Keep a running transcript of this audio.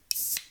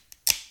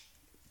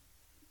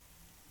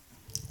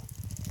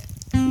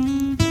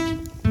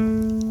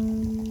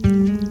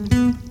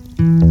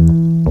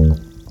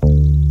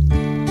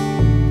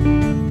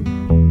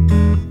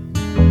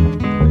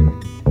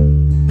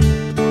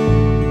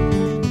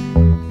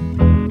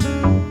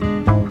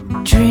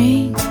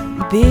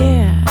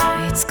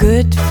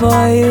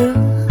for you.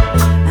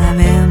 I'm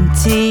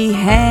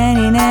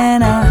empty-handed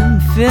and I'm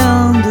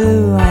feeling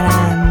blue, and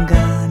I'm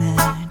gonna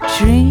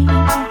dream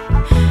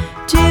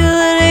till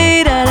the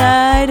day that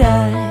I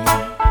die.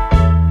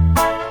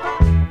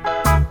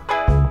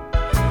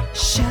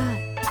 Shut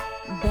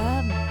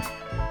up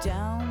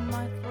down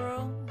my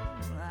throat.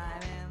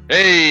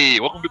 Hey,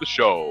 welcome to the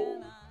show.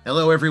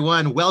 Hello,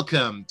 everyone.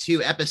 Welcome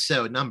to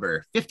episode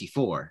number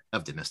 54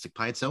 of Domestic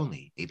Pints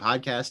Only, a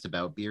podcast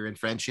about beer and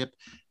friendship.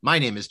 My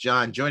name is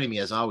John. Joining me,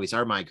 as always,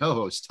 are my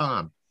co-hosts,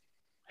 Tom.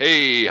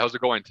 Hey, how's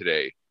it going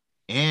today?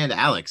 And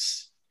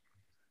Alex.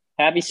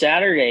 Happy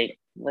Saturday.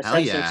 Let's Hell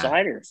have yeah. some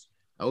ciders.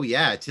 Oh,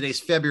 yeah. Today's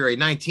February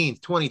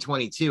 19th,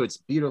 2022. It's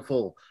a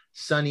beautiful,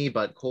 sunny,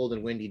 but cold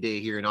and windy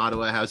day here in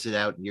Ottawa. How's it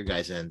out in your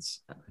guys'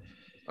 ends?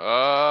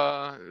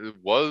 It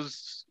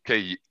was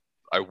okay.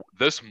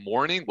 This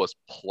morning was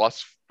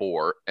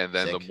 +4, and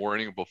then Sick. the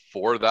morning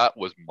before that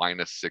was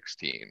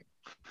 -16.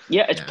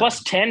 Yeah, it's Yeah.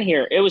 plus 10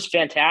 here. It was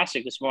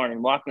fantastic this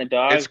morning. Walking the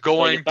dog. It's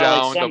going it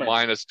felt down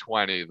like to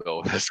summer. -20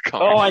 though. This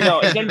Oh, I know.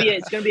 It's gonna be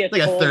a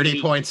Like a cold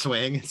 30-point week.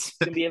 swing. It's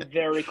gonna be a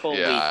very cold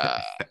week.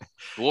 Yeah,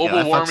 global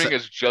that fucks warming up.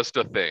 is just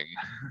a thing.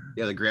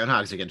 Yeah, the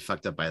groundhogs are getting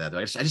fucked up by that.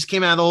 I just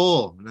came out of the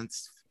hole and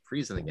it's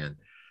freezing again.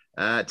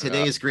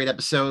 Today's great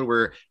episode.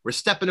 We're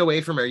stepping away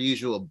from our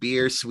usual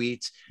beer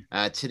suite.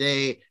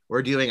 Today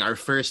we're doing our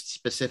first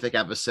specific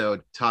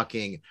episode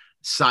talking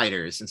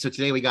ciders, and so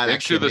today we got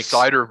Into the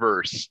cider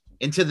verse.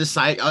 into the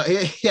side.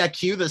 Yeah,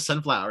 cue the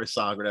sunflower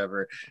song,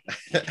 whatever.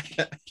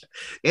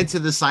 Into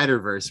the cider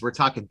verse. We're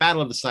talking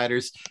Battle of the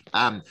Ciders.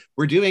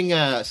 We're doing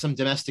some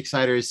domestic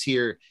ciders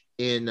here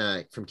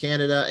in from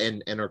Canada,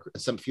 and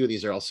some few of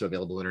these are also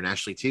available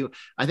internationally too.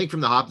 I think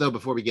from the hop though,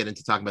 before we get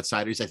into talking about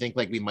ciders, I think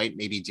like we might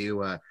maybe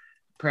do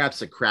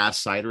perhaps a craft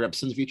cider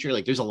episode in the future.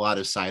 Like there's a lot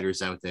of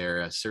ciders out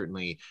there,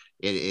 certainly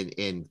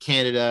in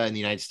Canada and the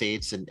United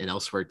States and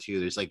elsewhere too.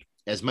 There's like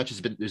as much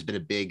as there's been a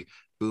big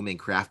booming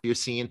craft beer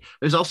scene.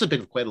 There's also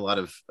been quite a lot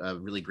of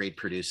really great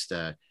produced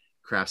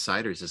craft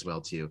ciders as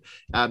well too.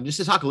 Just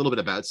to talk a little bit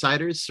about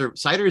ciders. So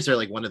ciders are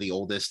like one of the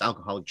oldest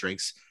alcoholic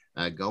drinks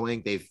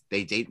going. They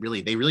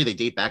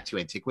date back to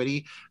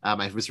antiquity.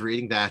 I was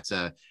reading that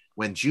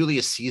when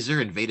Julius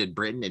Caesar invaded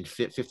Britain in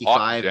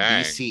 55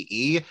 dang.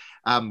 BCE,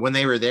 when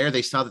they were there,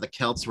 they saw that the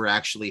Celts were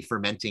actually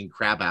fermenting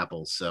crab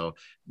apples. So,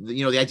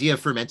 the idea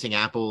of fermenting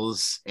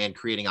apples and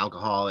creating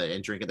alcohol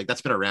and drinking, like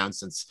that's been around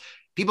since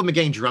people have been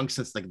getting drunk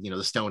since like,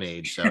 the Stone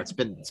Age. So it's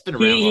been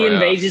around. He yeah.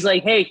 invades. He's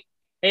like, hey,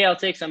 I'll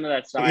take some of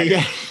that cider.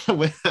 Yeah,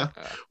 well,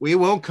 we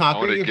won't I conquer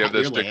want to you, give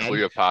your this to land.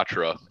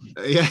 Cleopatra.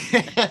 Yeah.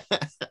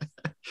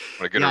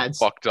 I want to get Yeah, her it's-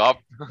 fucked up.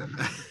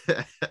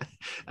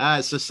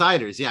 So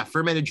ciders, yeah,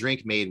 fermented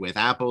drink made with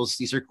apples.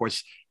 These are, of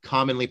course,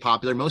 commonly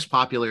popular, most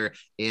popular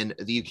in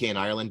the UK and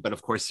Ireland, but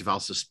of course, they've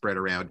also spread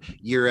around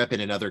Europe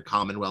and in other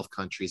Commonwealth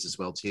countries as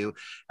well too.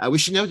 We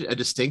should note a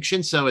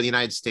distinction. So in the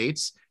United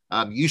States,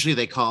 usually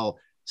they call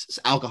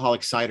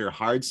alcoholic cider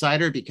hard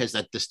cider because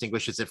that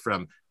distinguishes it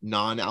from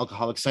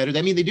non-alcoholic cider.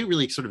 I mean, they do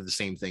really sort of the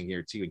same thing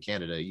here too in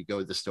Canada. You go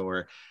to the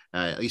store,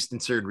 at least in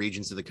certain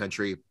regions of the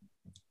country,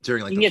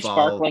 during like You can the get fall.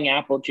 sparkling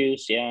apple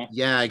juice. Yeah.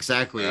 Yeah,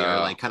 exactly. Or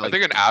like kind I of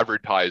think an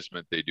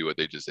advertisement they do it.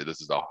 They just say this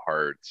is a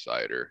hard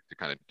cider to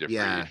kind of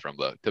differentiate from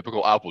the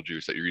typical apple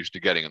juice that you're used to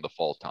getting in the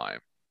fall time.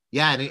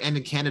 Yeah, and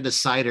in Canada,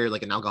 cider,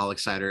 like an alcoholic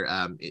cider,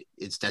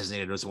 it's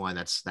designated as one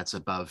that's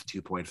above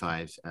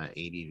 2.5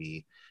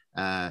 ABV.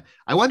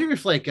 I wonder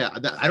if like I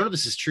don't know if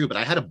this is true, but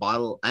I had a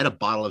bottle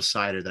of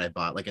cider that I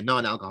bought, like a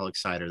non-alcoholic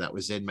cider that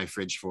was in my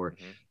fridge for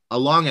a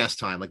long ass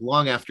time, like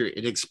long after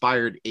it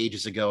expired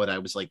ages ago, and I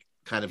was like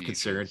kind of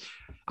concerned.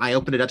 I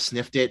opened it up,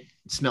 sniffed it,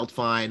 smelled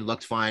fine,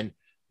 looked fine.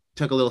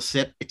 Took a little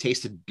sip. It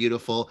tasted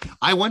beautiful.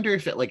 I wonder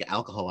if it like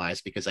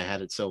alcoholized because I had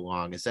it so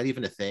long. Is that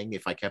even a thing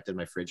if I kept it in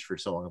my fridge for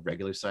so long of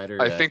regular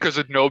cider? I think because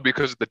of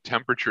the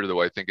temperature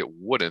though. I think it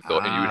wouldn't though,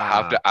 and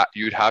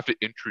you'd have to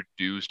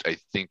introduce. I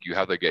think you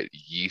have to get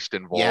yeast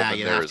involved in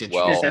you there have as to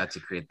introduce well, that to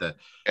create the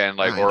and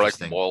like or like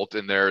interesting. malt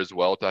in there as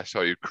well. That's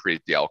how you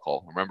create the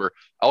alcohol. Remember,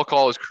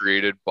 alcohol is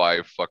created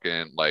by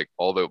fucking like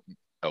all the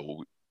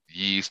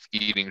yeast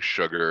eating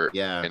sugar,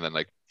 Yeah. and then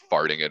like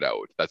farting it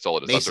out. That's all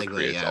it is. That's what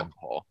Basically, creates yeah.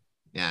 alcohol.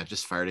 Yeah,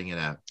 just farting it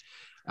out.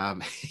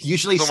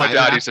 Usually So my cider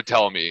dad used to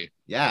tell me.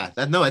 Yeah,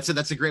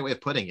 that's a great way of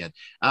putting it.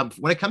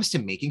 When it comes to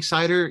making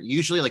cider,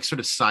 usually like sort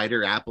of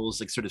cider apples,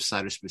 like sort of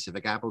cider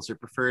specific apples are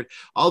preferred.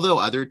 Although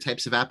other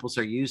types of apples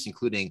are used,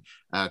 including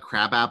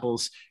crab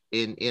apples.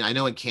 In I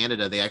know in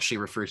Canada they actually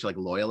refer to like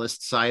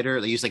Loyalist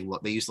cider. They use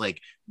like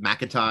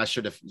Macintosh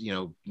sort of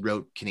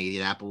wrote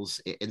Canadian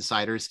apples in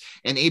ciders,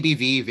 and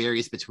ABV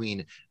varies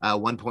between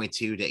 1.2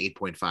 to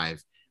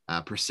 8.5%.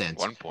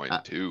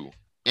 1.2.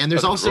 And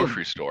there's That's a also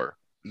grocery store.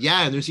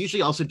 Yeah, and there's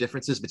usually also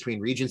differences between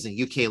regions in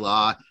UK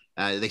law.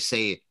 They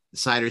say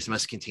ciders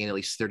must contain at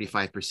least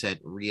 35%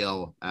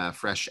 real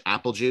fresh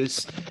apple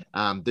juice.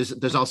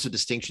 There's also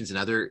distinctions in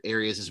other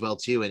areas as well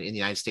too. And in the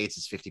United States,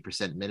 it's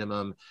 50%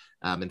 minimum.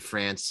 In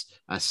France,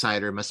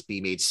 cider must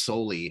be made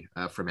solely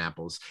from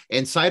apples.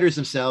 And ciders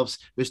themselves,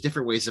 there's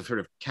different ways of sort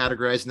of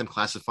categorizing them,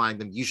 classifying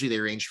them. Usually they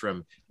range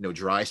from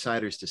dry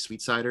ciders to sweet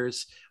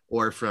ciders,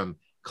 or from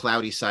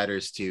cloudy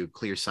ciders to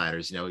clear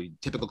ciders.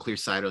 Typical clear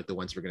cider, like the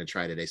ones we're going to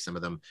try today, some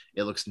of them,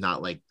 it looks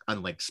not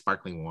unlike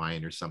sparkling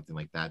wine or something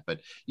like that, but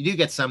you do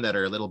get some that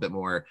are a little bit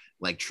more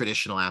like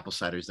traditional apple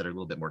ciders that are a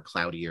little bit more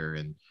cloudier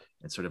and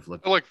sort of look.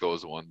 I like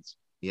those ones.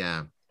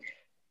 Yeah,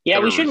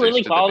 we should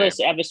really call the this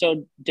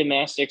episode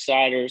domestic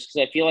ciders,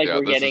 because I feel like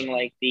we're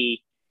getting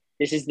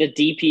this is the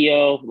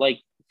DPO,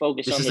 like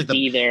focus this on is the like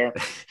D there.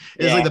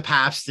 It's like the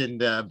Pabst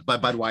and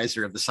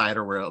Budweiser of the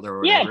cider world,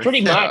 or yeah, whatever.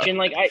 pretty much. And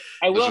like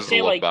I will This is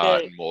say, like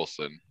Labatt and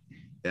Molson.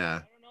 Yeah,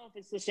 I don't know if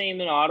it's the same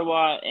in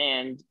Ottawa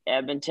and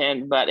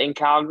Edmonton, but in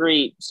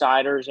Calgary,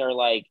 ciders are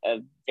like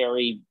a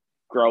very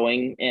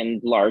growing and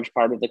large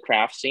part of the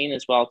craft scene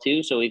as well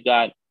too. So we've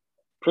got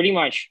pretty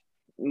much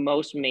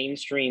most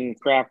mainstream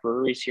craft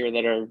breweries here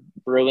that are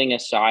brewing a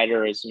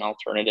cider as an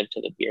alternative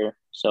to the beer.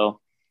 So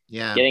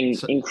yeah, getting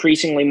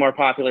increasingly more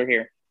popular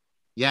here.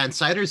 Yeah, and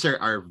ciders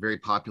are very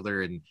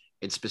popular in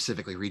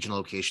specifically regional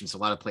locations. A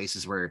lot of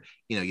places where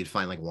you'd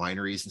find like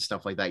wineries and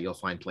stuff like that, you'll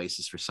find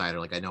places for cider.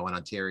 Like I know in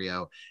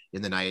Ontario,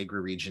 in the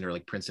Niagara region, or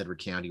like Prince Edward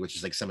County, which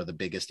is like some of the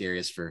biggest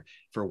areas for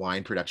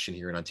wine production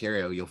here in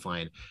Ontario, you'll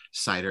find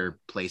cider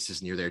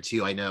places near there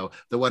too. I know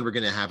the one we're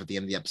going to have at the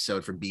end of the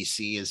episode from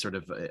BC is sort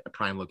of a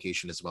prime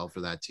location as well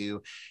for that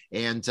too.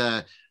 And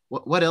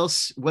what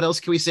else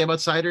can we say about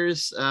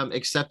ciders,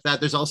 except that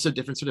there's also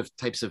different sort of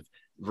types of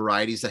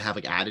varieties that have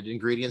like added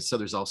ingredients. So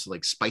there's also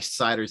like spiced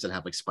ciders that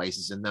have like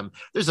spices in them.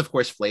 There's of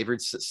course flavored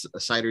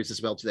ciders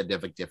as well too, that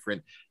have like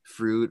different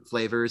fruit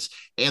flavors.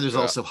 And there's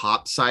also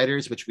hop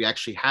ciders, which we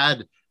actually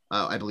had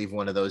I believe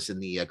one of those in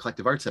the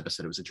Collective Arts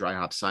episode. It was a dry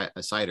hop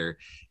cider,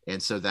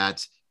 and so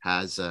that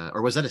has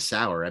or was that a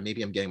sour?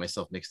 Maybe I'm getting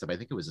myself mixed up. I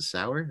think it was a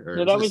sour. Or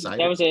no,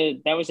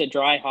 that was a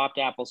dry hopped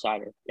apple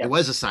cider. Yep. It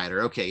was a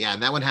cider. Okay, yeah,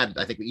 and that one had,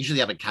 I think we usually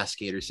have a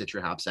Cascade or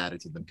Citra hops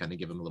added to them, kind of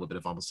give them a little bit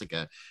of almost like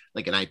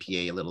an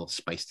IPA, a little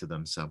spice to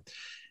them. So,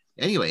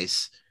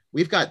 anyways,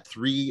 we've got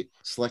 3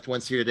 select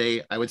ones here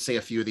today. I would say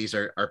a few of these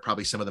are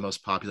probably some of the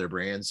most popular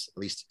brands,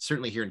 at least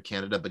certainly here in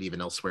Canada, but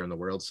even elsewhere in the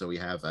world. So we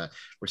have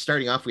we're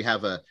starting off. We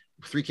have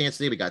 3 cans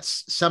today. We got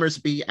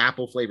Somersby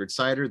apple flavored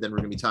cider. Then we're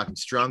going to be talking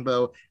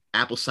Strongbow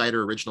apple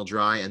cider original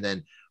dry, and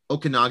then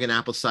Okanagan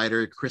apple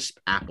cider crisp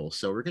apple.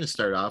 So we're going to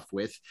start off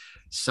with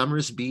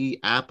Somersby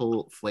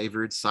apple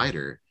flavored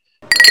cider.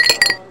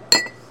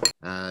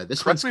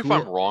 This Correct one's me cool.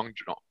 if I'm wrong,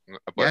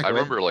 but I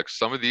remember like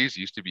some of these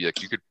used to be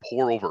like you could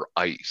pour over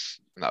ice,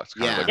 and that's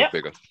kind of like a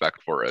big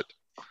effect for it.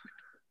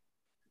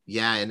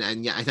 Yeah,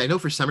 and yeah, I know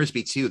for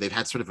Somersby too, they've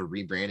had sort of a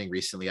rebranding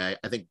recently. I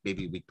think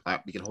maybe we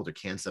can hold their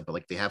cans up, but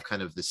like they have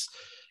kind of this,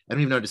 I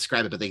don't even know how to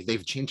describe it, but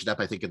they've changed it up,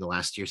 I think, in the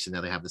last year. So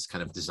now they have this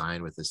kind of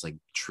design with this like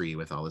tree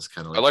with all this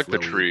kind of like I like flowy. the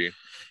tree.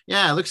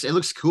 Yeah, it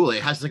looks cool.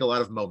 It has like a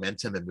lot of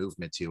momentum and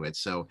movement to it.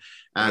 So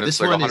this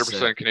like one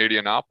 100% is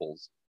Canadian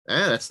apples.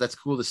 Yeah, that's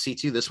cool to see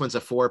too. This one's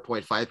a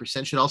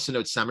 4.5%. Should also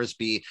note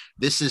Somersby.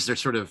 This is their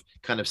sort of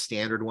kind of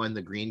standard one,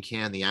 the green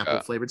can, the apple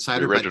flavored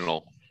cider. The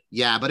original.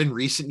 But in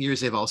recent years,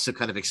 they've also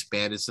kind of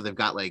expanded. So they've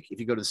got like, if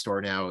you go to the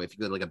store now, if you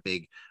go to like a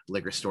big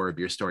liquor store or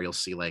beer store, you'll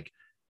see like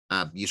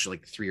usually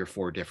like 3 or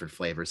 4 different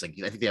flavors. Like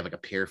I think they have like a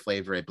pear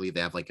flavor. I believe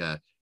they have like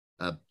a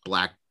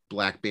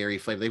blackberry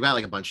flavor. They've got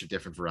like a bunch of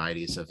different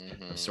varieties of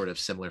sort of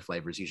similar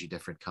flavors, usually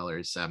different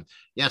colors.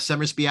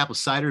 Somersby apple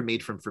cider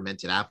made from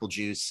fermented apple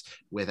juice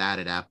with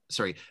added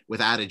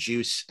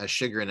juice,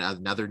 sugar,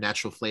 and other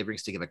natural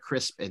flavorings to give a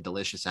crisp and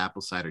delicious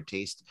apple cider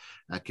taste.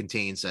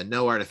 Contains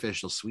no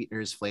artificial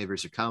sweeteners,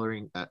 flavors, or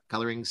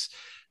colorings.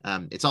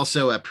 It's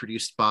also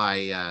produced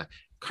by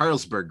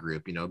Carlsberg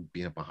Group,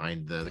 being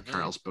behind the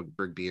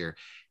Carlsberg beer.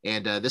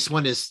 And this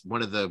one is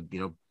one of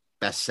the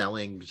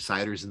best-selling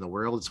ciders in the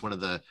world. It's one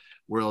of the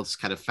world's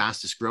kind of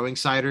fastest growing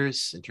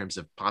ciders in terms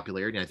of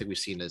popularity. And I think we've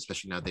seen,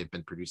 especially now they've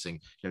been producing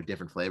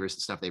different flavors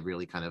and stuff, they've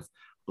really kind of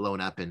blown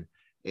up in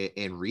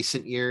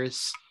recent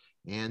years.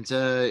 And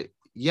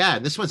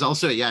and this one's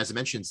also, as I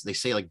mentioned, they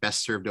say like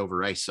best served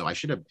over ice. So I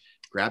should have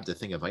grabbed a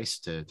thing of ice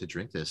to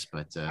drink this,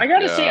 but I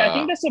gotta say, I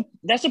think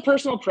that's a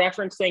personal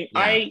preference thing.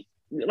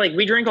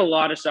 We drink a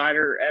lot of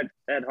cider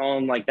at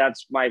home. Like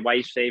that's my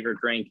wife's favorite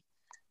drink.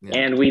 Yeah.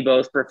 And we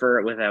both prefer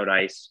it without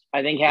ice.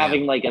 I think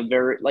having like a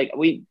very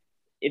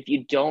if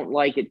you don't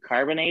like it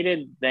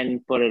carbonated,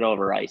 then put it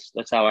over ice.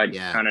 That's how I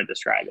kind of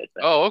describe it.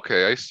 But. Oh,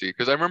 okay, I see.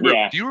 Because I remember.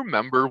 Yeah. Do you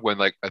remember when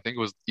I think it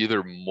was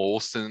either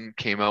Molson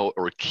came out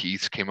or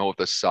Keith's came out with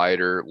a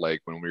cider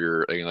when we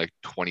were in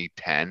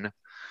 2010?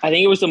 I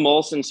think it was the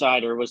Molson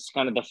cider was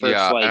kind of the first.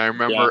 Yeah, and I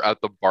remember at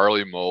the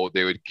Barley Mow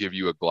they would give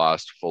you a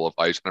glass full of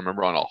ice. And I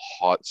remember on a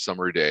hot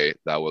summer day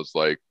that was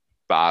like.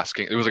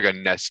 Basking. It was like a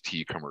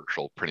Nestea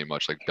commercial, pretty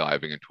much like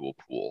diving into a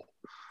pool.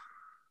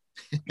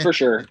 For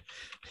sure.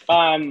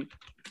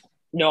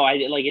 No, I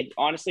like it.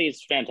 Honestly,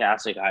 it's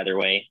fantastic either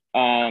way.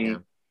 Yeah.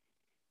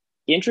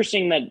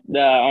 Interesting that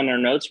on our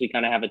notes we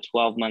kind of have a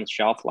 12-month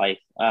shelf life.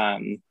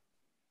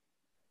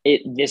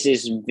 This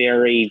is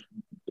very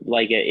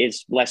like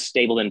it's less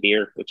stable than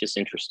beer, which is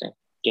interesting.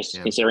 Just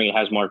Yeah. considering it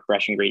has more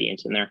fresh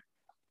ingredients in there.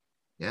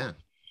 Yeah.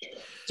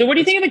 So, what do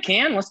you think of the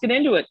can? Let's get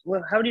into it.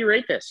 Well, how do you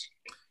rate this?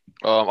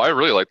 I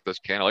really like this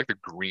can. I like the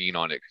green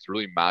on it because it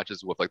really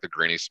matches with like the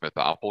Granny Smith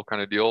apple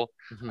kind of deal.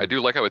 Mhm. I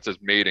do like how it says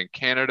made in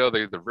Canada.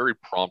 They're very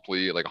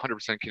promptly like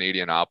 100%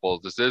 Canadian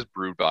apples. This is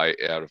brewed by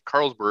out of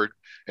Carlsberg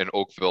and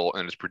Oakville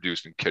and is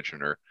produced in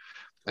Kitchener.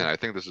 And I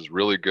think this is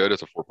really good.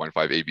 It's a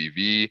 4.5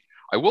 ABV.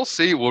 I will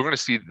say we're going to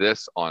see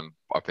this on,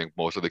 I think,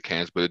 most of the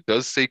cans, but it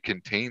does say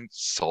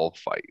contains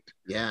sulfite.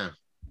 Yeah.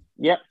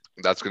 Yep.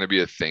 That's going to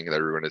be a thing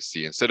that we're going to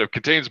see. Instead of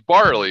contains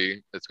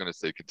barley, it's going to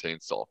say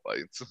contains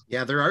sulfites.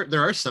 Yeah, there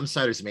are some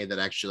ciders made that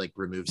actually like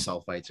remove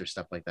sulfites or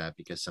stuff like that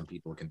because some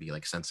people can be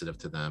like sensitive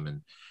to them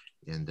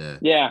and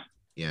Yeah.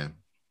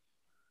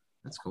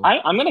 That's cool.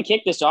 I'm going to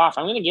kick this off.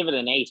 I'm going to give it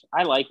an 8.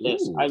 I like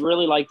this. Ooh. I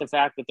really like the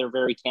fact that they're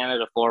very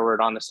Canada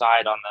forward on the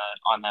side,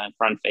 on the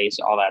front face,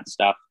 all that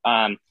stuff.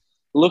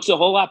 Looks a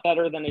whole lot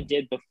better than it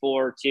did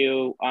before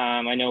too.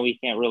 I know we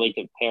can't really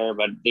compare,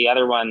 but the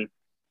other one,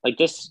 like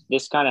this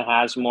kind of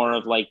has more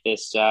of like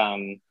this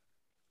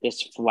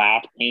this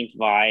flat paint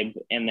vibe,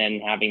 and then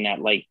having that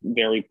like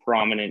very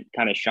prominent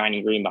kind of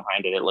shiny green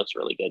behind it. It looks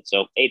really good.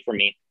 So 8 for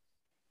me.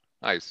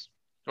 Nice.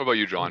 What about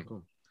you, John?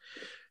 Cool.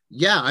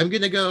 Yeah, I'm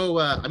gonna go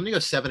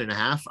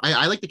 7.5.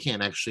 I like the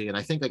can actually, and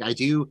I think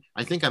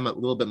I'm a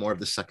little bit more of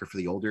the sucker for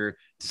the older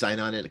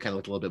design on it. It kind of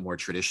looked a little bit more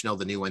traditional.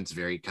 The new one's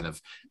very kind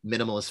of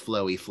minimalist,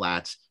 flowy,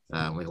 flat,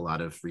 like a lot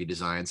of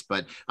redesigns.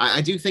 But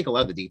I do think a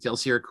lot of the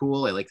details here are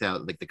cool. I like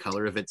that, like the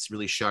color of it's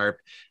really sharp,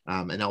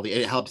 and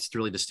it helps to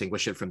really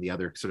distinguish it from the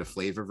other sort of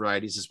flavor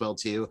varieties as well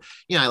too.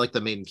 I like the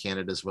made in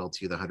Canada as well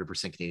too. The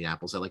 100% Canadian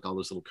apples. I like all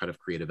those little kind of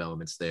creative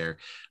elements there,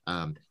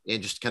 and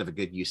just kind of a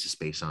good use of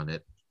space on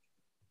it.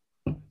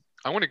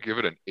 I want to give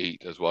it an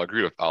 8 as well. I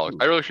agree with Alex.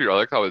 I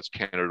like how it's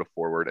Canada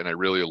forward, and I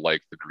really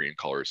like the green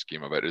color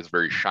scheme of it. It's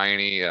very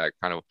shiny. I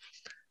kind of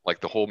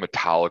like the whole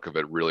metallic of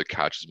it really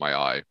catches my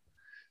eye.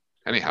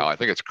 Anyhow, I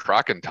think it's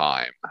Kraken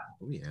time.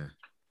 Oh yeah.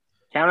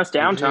 Count us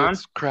down, Tom.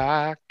 It's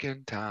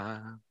Kraken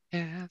time.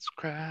 It's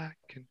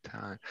Kraken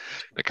time.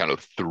 I count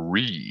of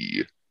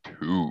 3,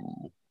 2,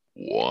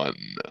 1.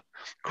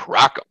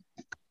 Crack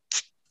 'em.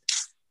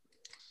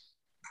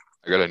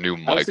 I got a new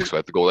mic, so I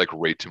have to go like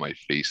right to my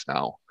face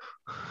now.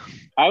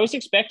 I was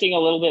expecting a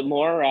little bit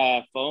more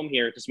foam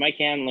here because my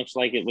can looks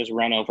like it was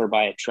run over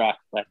by a truck,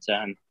 but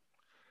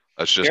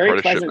That's just very part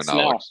of pleasant shipment,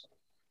 smell. Alex.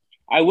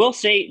 I will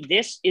say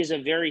this is a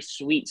very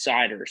sweet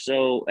cider.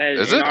 So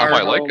Is it? I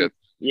might like it.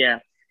 Yeah.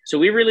 So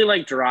we really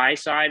like dry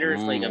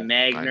ciders, like a Ooh, I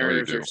know you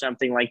Magners do. or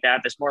something like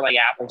that. That's more like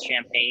apple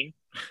champagne.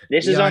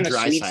 This is Yeah, on the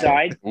dry sweet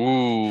cider. side.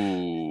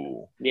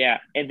 Ooh, Yeah.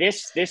 And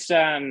this this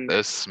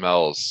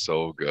smells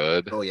so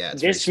good. Oh yeah.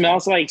 It's this very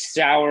smells like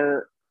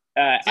sour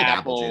like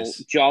apple apple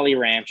juice. Jolly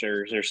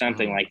Ranchers or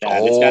something Mhm. like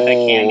that. It's got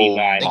that candy Oh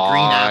vibe. Like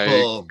green my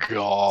apple. It's like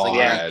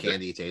God.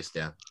 candy taste.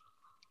 Yeah.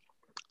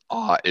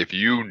 If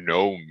you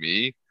know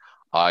me,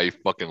 I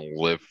fucking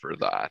live for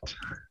that.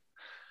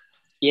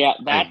 Yeah,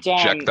 I that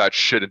inject that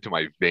shit into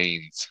my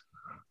veins.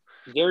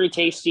 very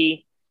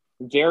tasty,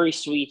 very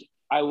sweet.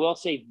 I will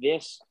say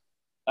this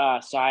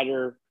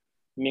cider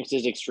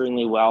mixes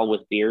extremely well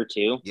with beer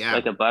too. Yeah.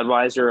 Like a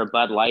Budweiser or a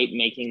Bud Light,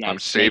 making that I'm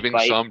snake saving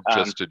bite. some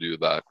just to do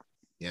that.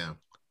 Yeah.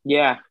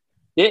 Yeah.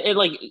 It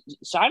like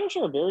ciders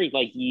are a very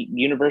like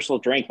universal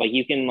drink. Like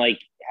you can like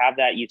have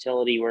that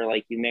utility where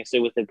like you mix it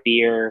with a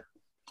beer,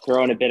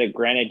 throw in a bit of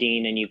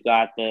grenadine, and you've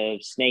got the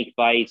snake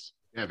bite.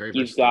 Yeah. Very.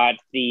 You've versatile.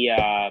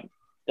 got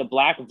the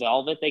black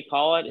velvet, they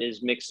call it,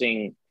 is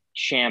mixing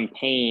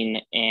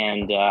champagne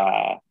and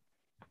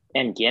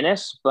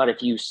Guinness. But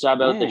if you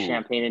sub out the Ooh.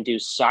 champagne and do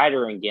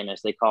cider and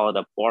Guinness, they call it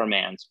a poor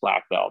man's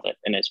black velvet,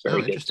 and it's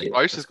very good interesting. too.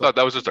 I just That's thought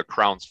that was just a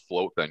Crown's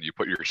float. Then you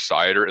put your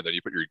cider and then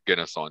you put your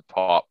Guinness on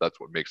top. That's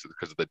what makes it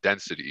because of the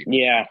density.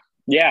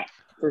 Yeah,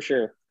 for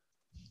sure.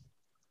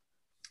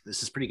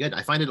 This is pretty good.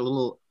 I find it a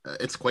little.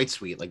 It's quite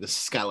sweet. Like this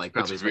has got like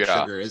probably as much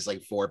yeah. sugar as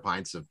like 4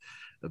 pints of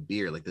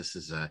beer. Like this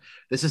is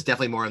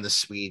definitely more on the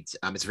sweet.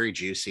 It's very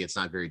juicy. It's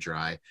not very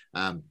dry.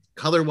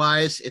 Color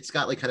wise, it's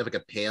got like kind of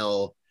like a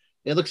pale.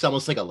 It looks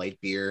almost like a light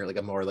beer, like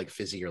a more like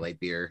fizzy or light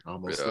beer,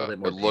 almost a Yeah, little bit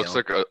more. it looks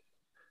pale.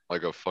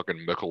 like a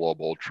fucking Michelob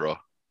Ultra.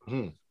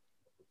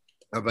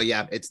 But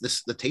yeah, it's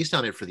the taste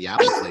on it for the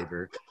apple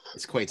flavor.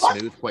 It's quite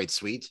smooth, quite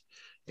sweet,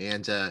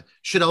 and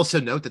should also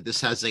note that this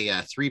has a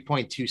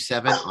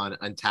 3.27 on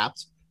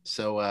Untapped,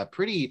 so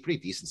pretty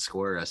decent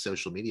score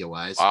social media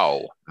wise.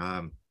 Wow.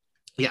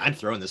 Yeah, I'm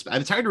throwing this.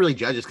 It's hard to really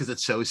judge it because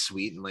it's so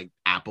sweet and like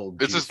apple.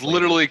 It's juice just flavor.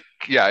 literally,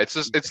 yeah, it's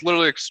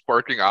literally like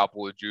sparkling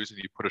apple juice and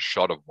you put a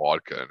shot of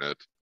vodka in it.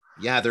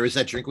 Yeah, there was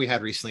that drink we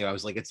had recently. I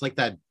was like, it's like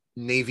that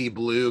navy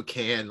blue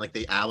can, like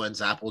the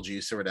Allen's apple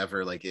juice or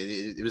whatever. Like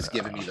it was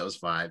giving me those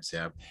vibes.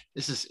 Yeah,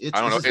 it's. I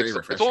don't know. This is very It's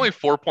refreshing. only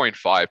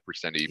 4.5%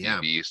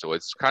 ABV, so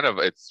it's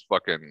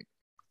fucking.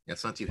 Yeah,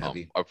 it's not too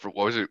heavy. What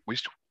was it?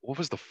 what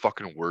was the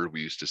fucking word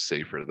we used to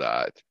say for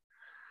that?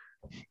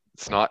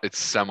 It's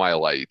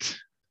semi-light.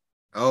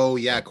 Oh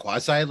yeah,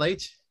 quasi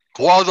light.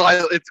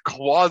 It's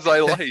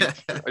quasi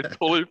light. I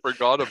totally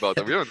forgot about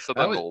that. We haven't said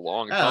that in a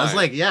long Yeah, time.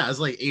 I was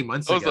like 8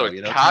 months That was ago.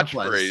 a 10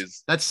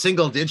 catchphrase. That's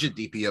single digit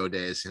DPO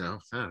days. Oh,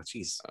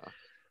 jeez.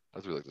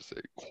 As we like to say,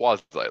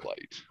 quasi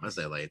light.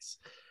 Quasi lights.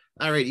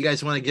 All right, you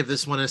guys want to give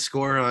this one a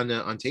score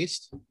on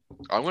taste?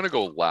 I'm gonna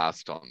go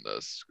last on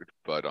this,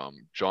 but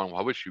John, how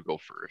about you go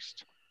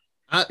first?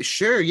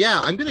 Sure. Yeah,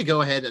 I'm gonna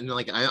go ahead and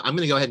I'm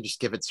gonna go ahead and just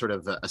give it sort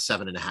of a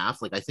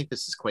 7.5. Like I think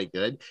this is quite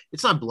good.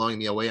 It's not blowing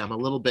me away. I'm a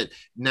little bit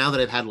now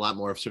that I've had a lot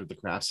more of sort of the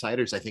craft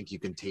ciders. I think you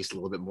can taste a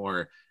little bit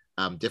more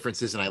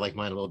differences, and I like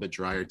mine a little bit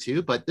drier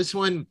too. But this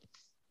one,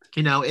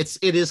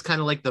 it is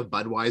kind of like the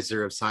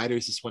Budweiser of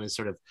ciders. This one is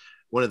sort of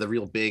one of the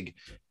real big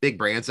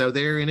brands out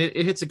there, and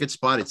it hits a good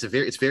spot. It's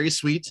very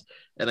sweet,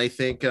 and I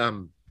think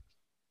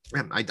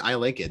I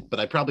like it, but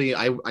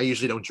I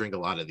usually don't drink a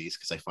lot of these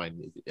because I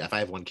find if I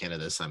have one can of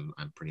this, I'm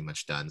pretty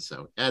much done.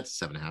 So it's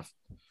 7.5.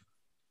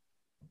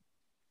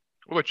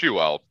 What about you,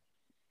 Al?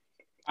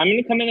 I'm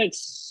going to come in at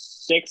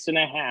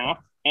 6.5,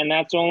 and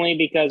that's only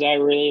because I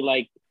really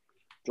like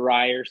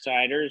drier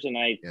ciders, and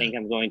I think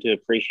I'm going to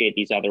appreciate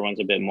these other ones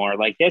a bit more.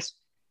 Like this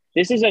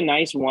is a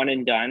nice one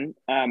and done.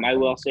 I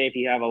will say if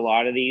you have a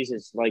lot of these,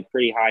 it's like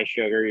pretty high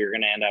sugar. You're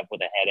going to end up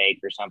with a headache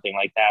or something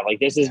like that. Like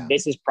this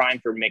is prime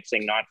for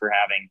mixing, not for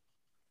having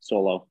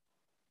solo.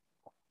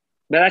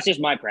 But that's just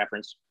my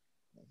preference.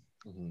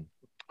 Mm-hmm.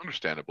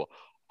 Understandable.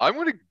 I'm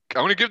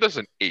gonna give this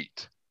an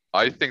 8.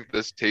 I think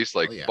this tastes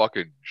like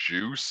fucking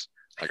juice.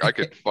 Like I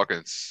could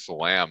fucking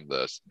slam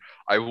this.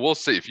 I will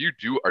say if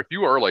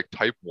you are like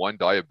type 1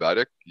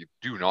 diabetic, you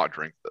do not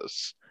drink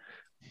this.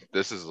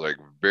 This is like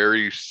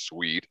very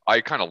sweet.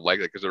 I kind of like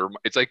it because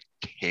it's like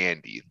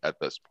candy at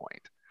this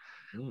point.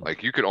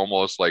 Like you could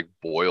almost like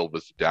boil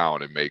this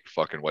down and make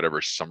fucking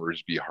whatever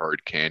Summersby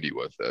hard candy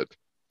with it.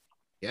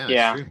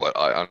 Yeah. But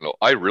I don't know.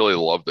 I really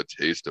love the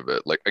taste of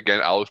it. Like again,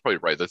 Al was probably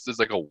right. This is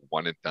like a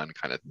one and done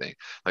kind of thing.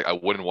 Like I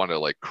wouldn't want to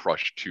like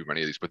crush too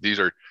many of these, but these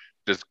are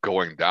just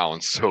going down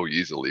so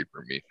easily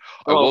for me.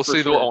 I will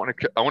say though, I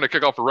want to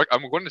kick off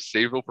I'm going to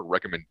save though for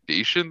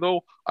recommendation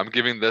though. I'm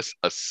giving this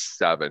a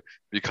 7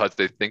 because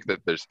they think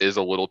that this is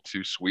a little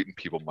too sweet and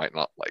people might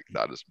not like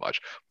that as much.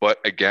 But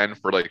again,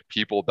 for like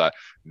people that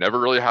never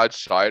really had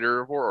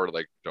cider before or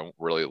like don't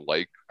really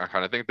like that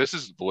kind of thing, this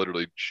is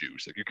literally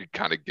juice. Like you could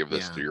kind of give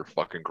this to your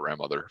fucking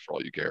grandmother for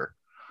all you care.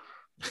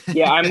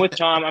 Yeah, I'm with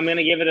Tom. I'm going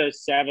to give it a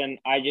 7.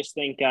 I just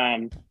think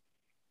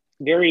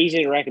very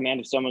easy to recommend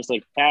if someone's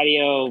like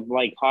patio,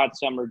 like hot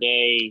summer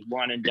day,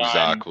 one and done.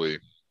 Exactly.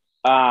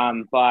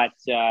 But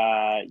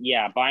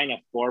buying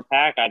a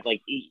 4-pack, I'd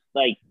like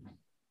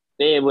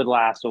it would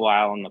last a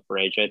while in the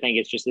fridge. I think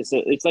it's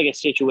like a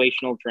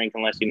situational drink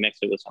unless you mix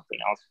it with something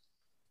else.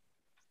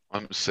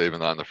 I'm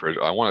saving that in the fridge.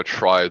 I want to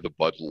try the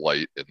Bud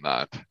Light in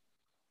that.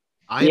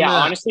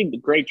 Honestly,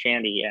 great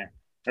shandy,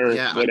 or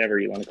whatever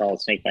you want to call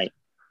it, snake bite.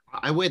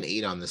 I went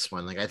 8 on this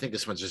one. Like, I think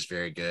this one's just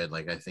very good.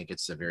 Like, I think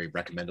it's a very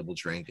recommendable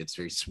drink. It's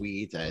very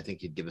sweet. I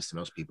think you'd give this to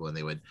most people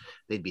and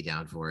they'd be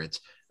down for it.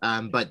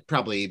 But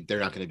probably they're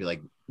not going to be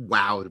like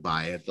wowed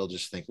by it. They'll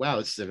just think, wow,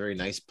 this is a very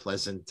nice,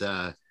 pleasant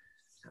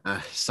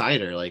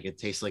cider. Like it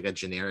tastes like a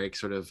generic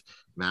sort of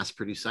mass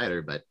produced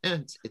cider, but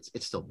it's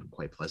still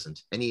quite pleasant.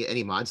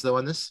 Any mods though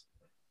on this?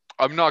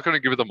 I'm not going to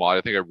give it the mod.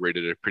 I think I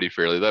rated it pretty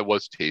fairly. That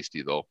was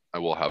tasty though. I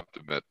will have to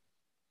admit.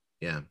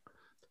 Yeah.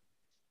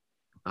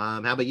 How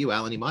about you,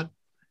 Al? Any mod?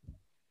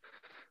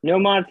 No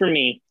mod for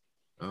me.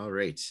 All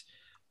right.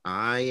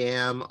 I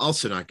am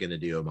also not going to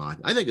do a mod.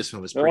 I think this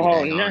one was pretty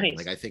bang on.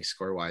 Like I think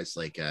score wise,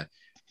 like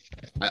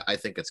I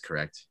think it's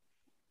correct.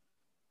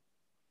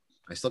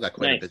 I still got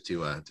quite a bit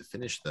to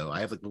finish though.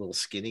 I have like a little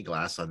skinny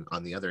glass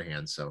on the other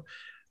hand. So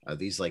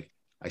these like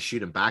I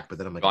shoot them back, but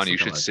then I'm like, Don, you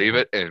should save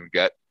it and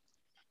get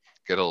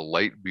a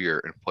light beer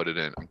and put it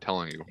in. I'm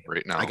telling you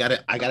right now. I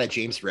got a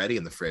James Reddy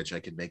in the fridge. I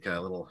could make a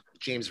little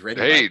James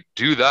Reddy. Hey,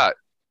 do that.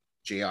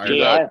 JR. Do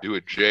that. Do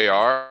it.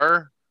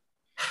 JR.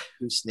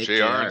 Who snaked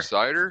JR and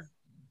cider?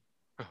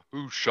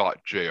 Who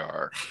shot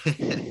JR?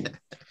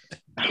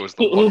 It was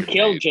the who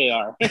killed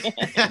JR?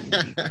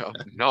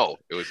 No,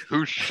 it was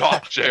who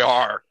shot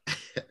JR.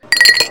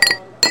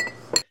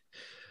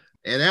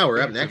 And now we're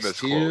up next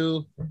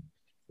to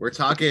we're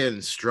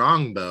talking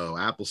Strongbow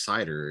apple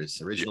ciders,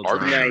 original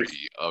archery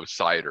of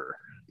cider.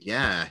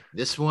 Yeah,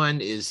 this one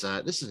is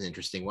this is an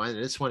interesting one.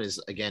 This one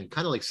is again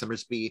kind of like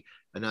Summersby,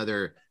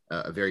 another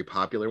a very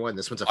popular one.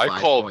 This one's a 5 I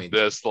called point.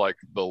 this like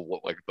the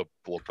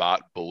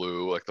Labatt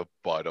Blue, like the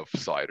bud of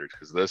ciders,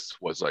 because this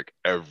was like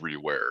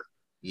everywhere.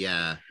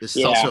 Yeah, this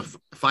is also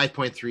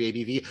 5.3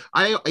 ABV.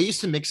 I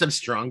used to mix up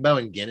Strongbow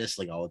and Guinness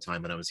like all the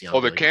time when I was young. Oh,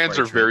 the cans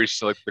are very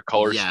like the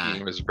color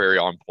scheme is very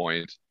on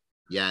point.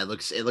 Yeah, it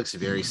looks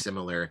very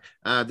similar.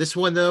 This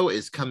one though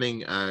is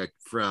coming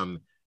from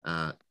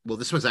Well,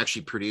 this one's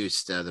actually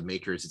produced, the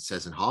makers, it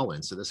says, in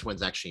Holland. So this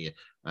one's actually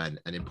an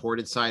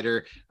imported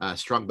cider.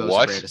 Strongbow's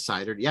a brand of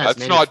cider. Yeah,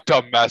 that's not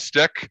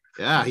domestic.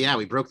 Yeah,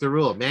 we broke the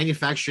rule.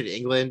 Manufactured in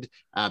England,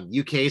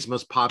 UK's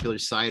most popular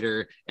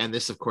cider, and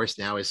this, of course,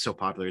 now is so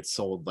popular it's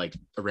sold like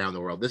around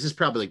the world. This is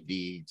probably like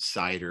the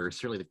cider,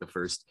 certainly like the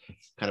first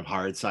kind of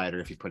hard cider,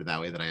 if you put it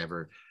that way, that I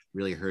ever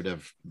really heard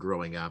of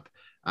growing up.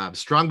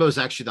 Strongbow is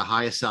actually the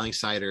highest selling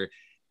cider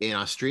in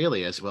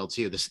Australia as well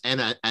too. This and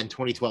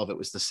 2012 it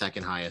was the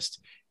second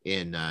highest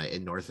in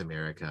North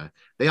America.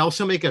 They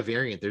also make a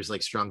variant. There's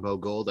like Strongbow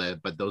Gold,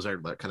 but those are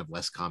kind of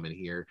less common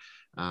here.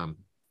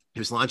 It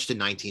was launched in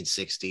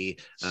 1960.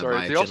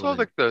 Sorry, they also have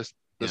like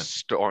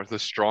the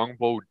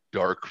Strongbow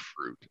Dark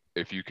Fruit.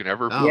 If you can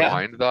ever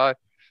find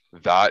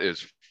that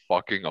is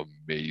fucking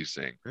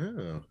amazing.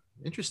 Oh,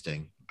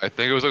 interesting. I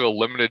think it was like a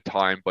limited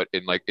time, but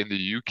in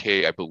the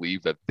UK, I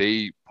believe that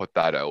they put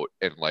that out,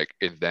 and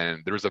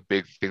then there was a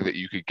big thing that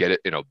you could get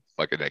it in a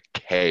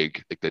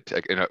keg,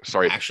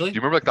 Actually, do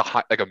you remember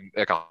like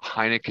a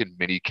Heineken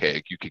mini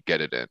keg you could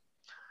get it in?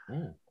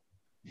 Oh.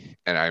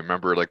 And I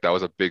remember like that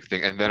was a big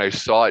thing, and then I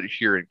saw it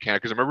here in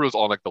Canada because I remember it was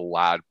on like the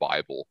Lad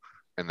Bible,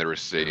 and they were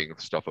saying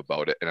stuff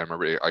about it, and I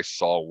remember I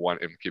saw one.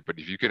 But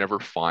if you can ever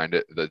find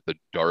it, the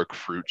dark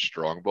fruit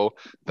Strongbow,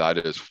 that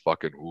is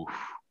fucking oof.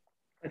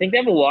 I think they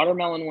have a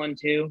watermelon one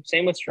too.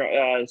 Same with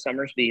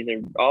Somersby. They're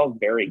all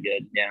very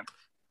good. Yeah.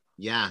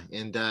 Yeah,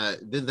 and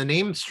the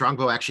name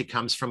Strongbow actually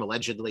comes from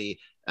allegedly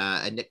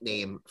a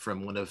nickname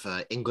from one of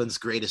England's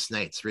greatest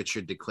knights,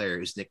 Richard de Clare,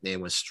 whose nickname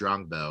was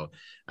Strongbow.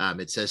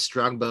 It says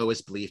Strongbow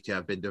is believed to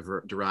have been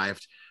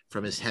derived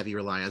from his heavy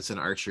reliance on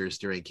archers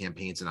during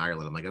campaigns in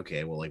Ireland. I'm like,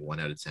 okay, well, like 1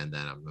 out of 10,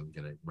 then I'm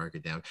gonna mark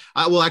it down.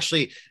 Well,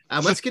 actually,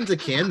 let's get into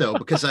can though,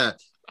 because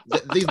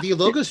the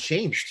logo's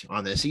changed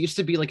on this. It used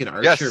to be like an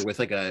archer with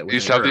like a. You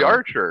used to have the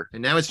archer,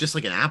 and now it's just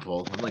like an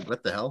apple. I'm like,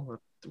 what the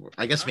hell?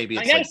 I guess maybe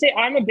it's. I gotta say,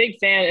 I'm a big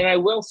fan, and I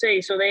will say,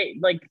 so they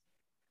like.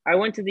 I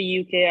went to the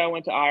UK. I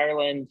went to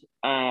Ireland,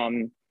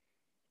 and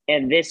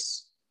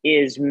this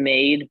is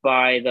made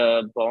by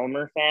the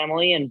Bulmer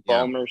family, and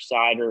Bulmer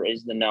cider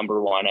is the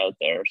 #1 out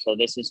there. So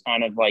this is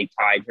kind of like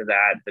tied to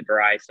that, the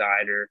dry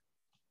cider.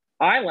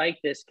 I like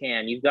this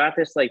can. You've got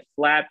this like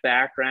flat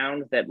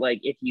background that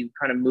like if you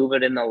kind of move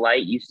it in the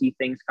light, you see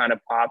things kind of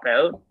pop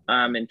out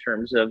in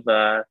terms of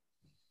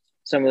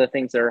some of the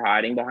things that are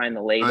hiding behind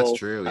the label. That's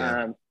true.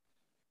 Yeah.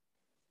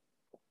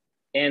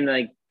 And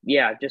like,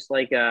 yeah, just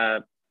like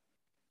the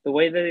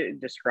way they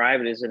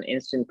describe it is an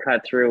instant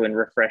cut through and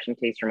refreshing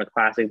taste from a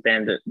classic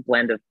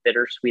blend of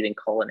bittersweet and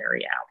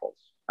culinary apples.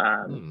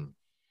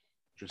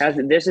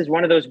 This is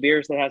one of those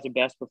beers that has a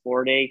best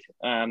before date.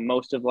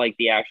 Most of like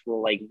the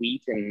actual like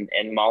wheat and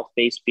malt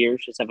based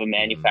beers just have a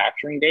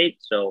manufacturing date.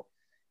 So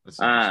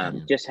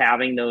just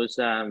having those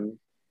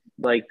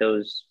like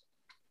those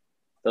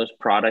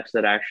products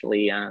that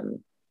actually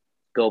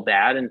go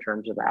bad in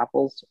terms of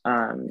apples.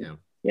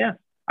 Yeah,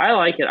 I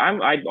like it.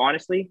 I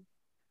honestly,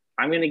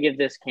 I'm going to give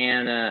this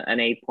can an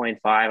 8.5.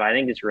 I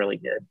think it's really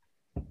good.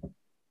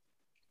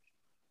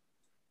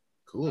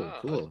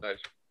 Cool. Nice.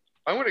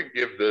 I want to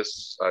give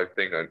this, I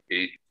think, an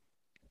 8.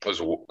 I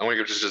want to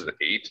give this just an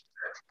 8.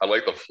 I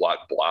like the flat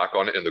black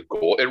on it and the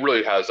gold. It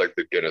really has like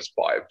the Guinness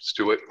vibes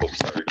to it. Oh,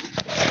 sorry,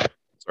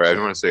 I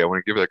didn't want to say. I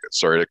want to give it like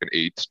an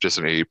 8, just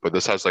an 8. But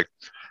this has like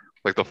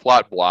the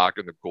flat black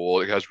and the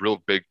gold. It has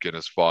real big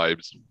Guinness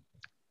vibes.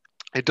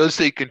 It does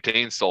say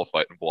contains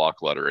sulfite and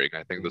block lettering.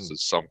 I think this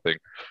is something,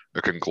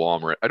 a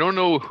conglomerate. I don't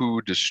know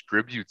who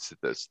distributes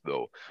this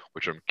though,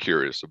 which I'm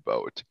curious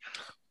about.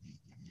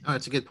 Oh,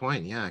 that's a good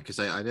point. Yeah, because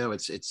I know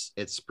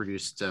it's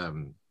produced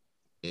in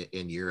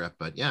Europe,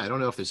 but yeah, I don't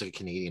know if there's a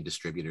Canadian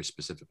distributor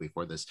specifically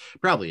for this.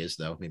 Probably is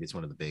though. Maybe it's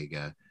one of the big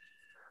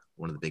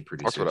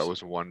producers. That's what I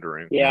was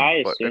wondering. Yeah,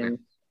 I assume.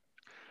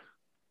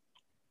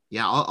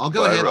 Yeah, I'll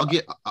go ahead.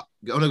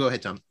 Go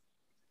ahead, Tom.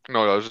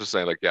 No, I was just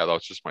saying, like, yeah, that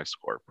was just my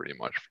score pretty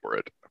much for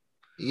it.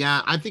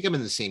 Yeah, I think I'm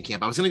in the same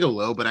camp. I was gonna go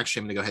low, but actually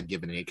I'm gonna go ahead and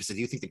give it an 8 because I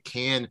do think the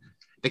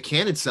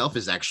can itself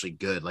is actually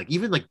good. Like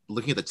even like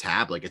looking at the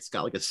tab, like it's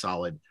got like a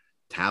solid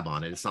tab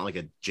on it. It's not like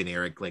a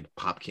generic like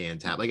pop can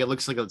tab. Like it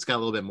looks like it's got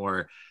a little bit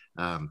more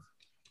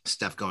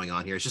stuff going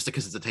on here. It's just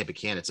because it's the type of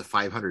can. It's a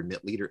 500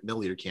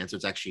 milliliter can, so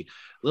it's actually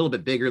a little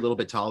bit bigger, a little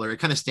bit taller. It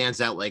kind of stands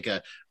out like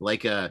a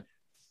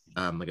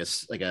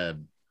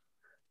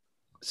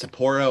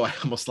Sapporo. I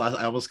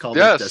almost called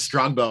it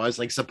Strongbow. I was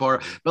like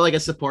Sapporo, but like a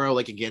Sapporo,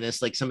 like a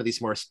Guinness, like some of these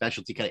more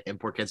specialty kind of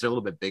import cans. They're a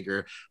little bit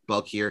bigger,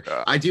 bulkier.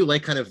 I do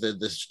like kind of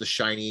the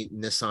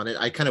shininess on it.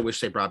 I kind of wish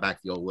they brought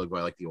back the old logo.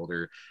 I like the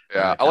older.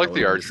 Yeah, I like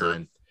the Archer.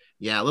 Design.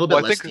 Yeah, a little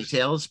bit less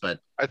details,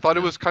 but I thought it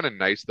was kind of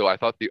nice though. I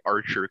thought the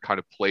Archer kind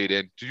of played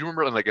in. Do you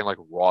remember in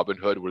Robin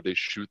Hood where they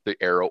shoot the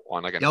arrow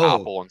on like an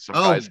apple on some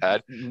guy's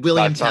head?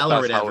 William Tell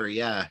or whatever.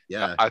 Yeah.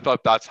 I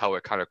thought that's how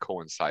it kind of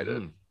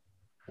coincided.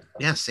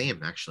 Yeah,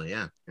 same actually.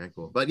 Yeah,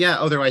 cool. But yeah,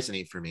 otherwise an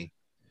 8 for me.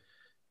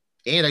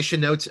 And I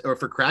should note, or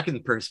for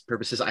Kraken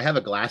purposes, I have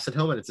a glass at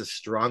home and it's a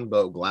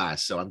Strongbow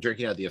glass, so I'm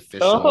drinking out the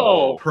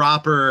official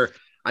proper.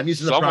 I'm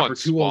using the proper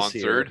tools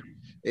here.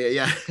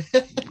 Yeah.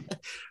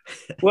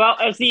 Well,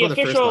 as the One of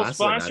the first official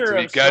glasses I got, sponsor too.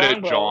 We of get it,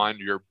 Strongbow, John.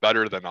 You're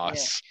better than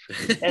us.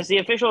 as the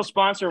official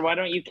sponsor, why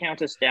don't you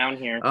count us down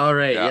here? All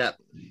right. Yeah.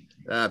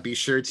 Yeah. Be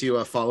sure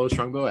to follow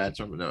Strongbow at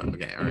Strongbow. No,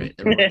 okay. All right.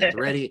 Everyone get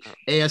ready.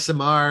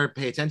 ASMR.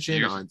 Pay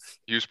attention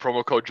Use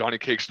promo code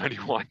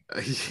JohnnyCakes91.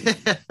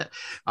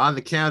 on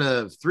the count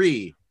of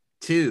 3,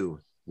 2,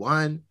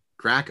 1.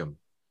 Crack them.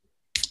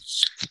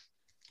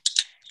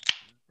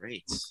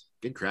 Great.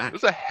 Good crack.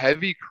 This is a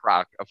heavy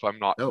crack, if I'm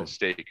not Oh.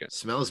 mistaken.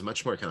 Smells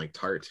much more kind of like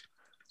tart.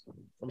 It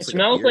Almost a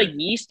smells beer. like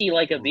yeasty,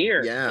 like a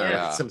beer. Yeah.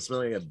 Yeah. Some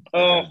smelling like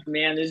Oh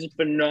man, this is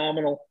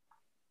phenomenal.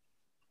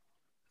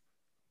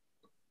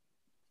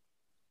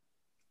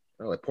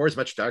 Oh, it pours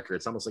much darker.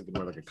 It's almost like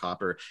more like a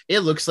copper. It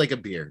looks like a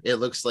beer. It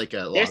looks like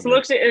a This lager.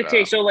 looks okay.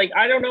 Yeah. So like,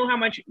 I don't know how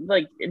much.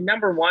 Like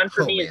number one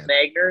for Oh, me is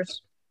man. Magners,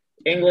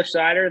 English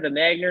cider. The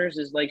Magners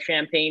is like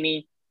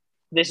champagne-y.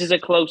 This is a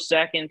close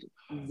second.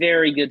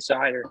 Very good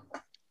cider.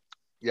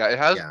 Yeah, it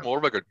has Yeah. more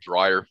of like a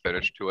drier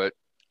finish to it,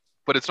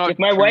 but it's not If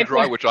my too wife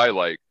dry, was- which I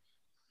like.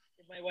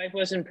 If my wife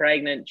wasn't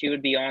pregnant, she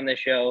would be on the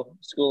show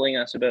schooling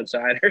us about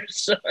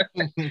ciders.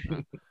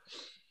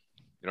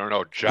 You don't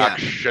know jack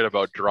Yeah. shit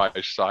about dry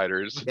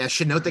ciders. Yeah,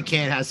 should note the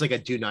can has like a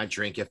 "Do not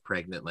drink if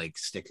pregnant" like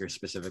sticker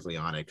specifically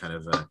on it. Kind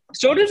of.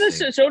 So did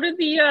Interesting. this. So did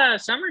the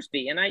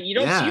Summersby, and you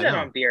don't Yeah, see I that know.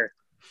 on beer.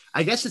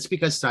 I guess it's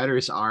because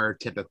ciders are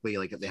typically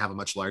like they have a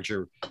much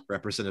larger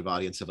representative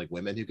audience of like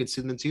women who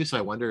consume them too. So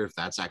I wonder if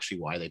that's actually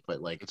why they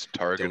put like. It's don't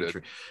targeted.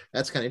 drink-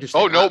 That's kind of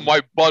interesting. Oh no,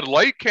 my Bud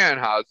Light can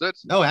has it.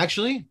 Oh,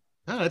 actually.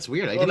 Oh, that's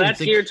weird. I Well, didn't even that's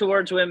think. geared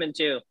towards women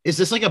too. Is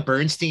this like a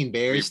Bernstein We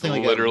Bears thing?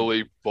 Like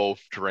literally both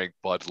drank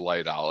Bud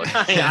Light, Alex.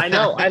 I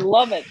know. I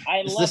love it. I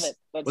Is love this it.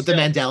 But with the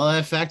still. Mandela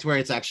effect, where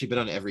it's actually been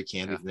on every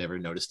can, Yeah. we've never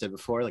noticed it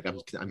before. Like I'm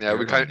Yeah,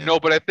 we kind of no,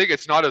 but I think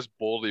it's not as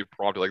boldly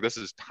prompted. Like this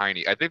is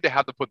tiny. I think they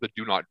have to put the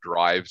 "Do not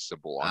drive"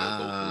 symbol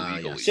on it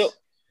legally. Yes. So-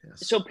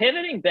 Yes. So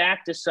pivoting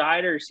back to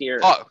ciders here,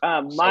 Oh,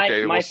 my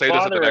okay, my we'll say this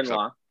at the next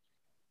father-in-law,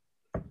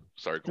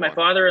 Sorry, go my on.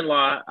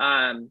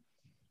 father-in-law,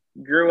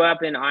 grew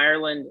up in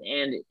Ireland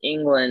and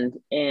England,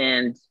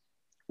 and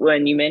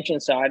when you mention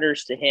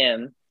ciders to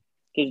him,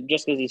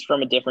 because he's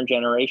from a different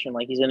generation,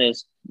 like he's in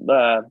his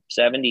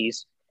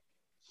 70s,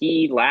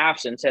 he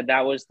laughs and said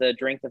that was the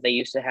drink that they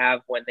used to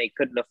have when they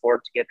couldn't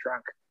afford to get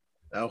drunk.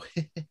 Oh,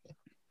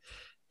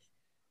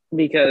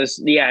 Because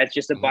it's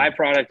just a Mhm.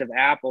 byproduct of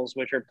apples,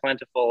 which are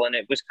plentiful, and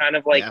it was kind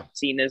of like Yeah.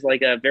 seen as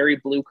like a very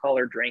blue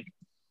collar drink.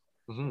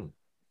 Mhm.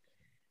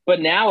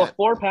 But now Yeah. a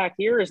 4-pack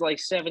here is like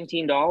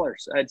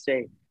 $17, I'd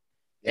say.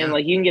 Yeah. And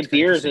like you can get It's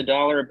kinda beers interesting.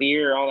 $1 a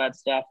beer, all that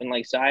stuff, and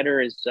like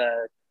cider is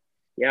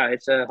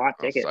it's a hot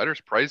Oh, ticket. cider's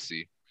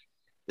pricey.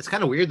 It's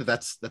kind of weird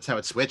that's how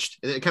it switched.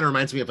 It kind of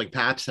reminds me of like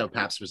Pabst, how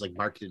Pabst was like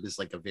marketed as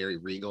like a very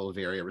regal,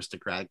 very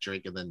aristocratic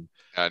drink, and then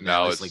And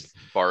Now now it's it's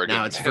like- bargain.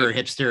 now it's for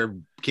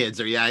hipster kids.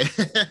 Or yeah,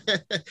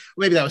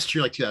 maybe that was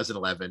true like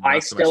 2011. I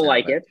not so much still now,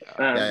 like but- it,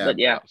 yeah. but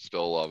yeah.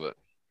 Still love it.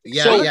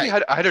 Yeah, So yeah.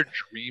 I had a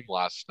dream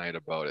last night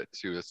about it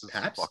too. This is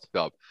Pabst? fucked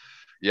up.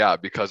 Yeah,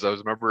 because I was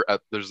remember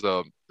there's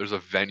a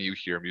venue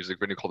here, a music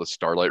venue called the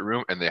Starlight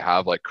Room, and they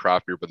have like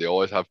craft beer, but they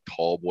always have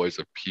tall boys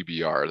of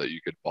PBR that you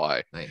could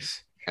buy.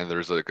 Nice. And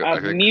there's like A I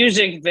think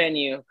music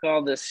venue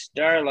called the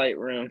Starlight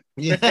Room.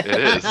 Yeah,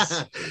 It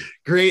is.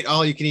 Great,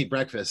 all you can eat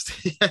breakfast.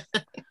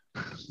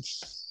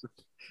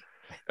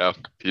 yeah,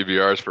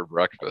 PBRs for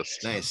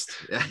breakfast. Nice.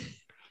 Yeah.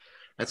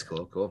 That's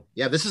cool.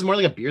 Yeah, this is more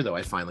like a beer though.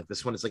 I find like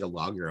this one is like a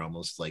lager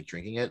almost, like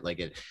drinking it. Like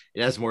it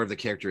has more of the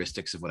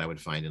characteristics of what I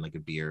would find in like a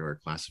beer or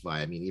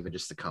classify. I mean, even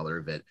just the color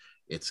of it,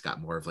 it's got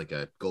more of like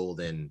a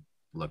golden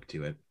look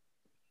to it.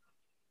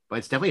 But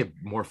it's definitely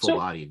a more full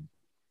bodied.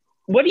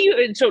 What do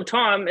you? So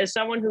Tom, as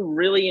someone who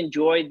really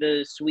enjoyed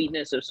the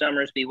sweetness of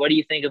Summersby, what do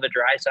you think of a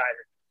dry cider?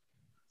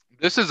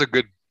 This is a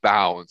good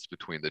balance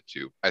between the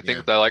two. I think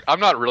Yeah. that like I'm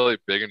not really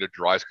big into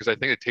dries because I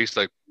think it tastes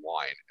like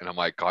wine, and I'm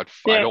like, God,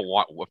 I Yeah. don't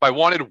want. If I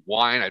wanted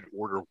wine, I'd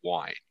order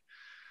wine.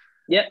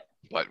 Yeah.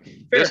 But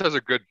this has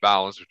a good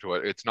balance to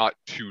it. It's not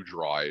too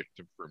dry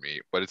for me,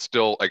 but it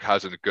still like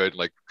has a good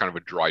like kind of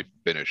a dry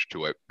finish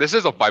to it. This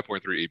is a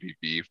 5.3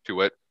 ABV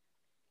to it,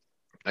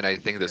 and I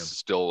think this Yeah. is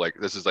still like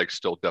this is like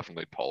still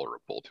definitely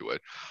tolerable to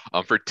it.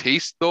 For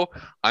taste though,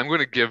 I'm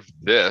gonna give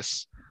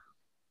this.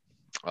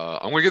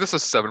 I'm gonna give this a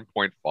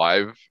 7.5.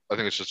 I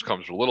think it just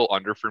comes a little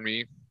under for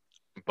me,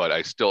 but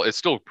it's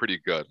still pretty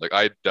good. Like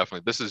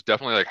this is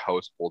definitely like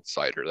household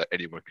cider that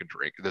anyone can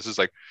drink. This is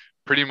like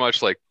pretty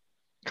much like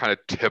kind of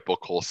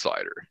typical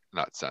cider in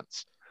that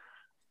sense.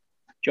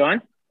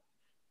 John?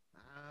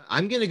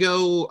 I'm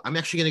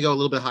actually gonna go a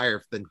little bit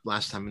higher than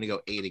last time. I'm gonna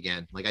go 8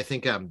 again. Like I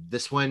think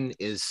this one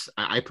is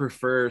I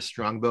prefer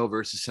Strongbow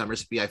versus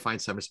Summersby. I find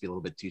Summersby a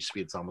little bit too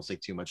sweet. It's almost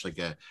like too much like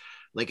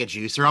a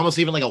juice, or almost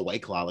even like a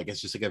White Claw. Like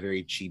it's just like a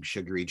very cheap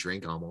sugary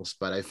drink almost.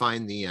 But I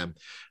find the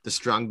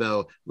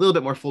Strongbow a little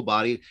bit more full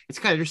bodied. It's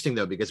kind of interesting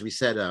though, because we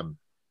said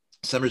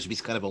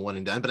Summersby's kind of a one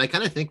and done, but I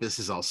kind of think this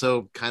is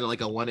also kind of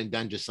like a one and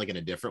done, just like in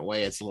a different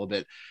way. It's a little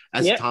bit,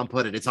 as Yeah. Tom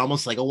put it, it's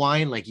almost like a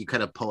wine. Like you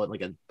kind of pull it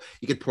like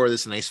you could pour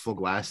this in a nice full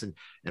glass and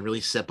really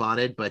sip on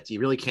it, but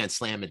you really can't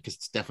slam it because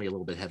it's definitely a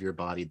little bit heavier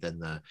bodied than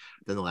the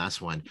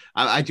last one.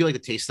 I do like the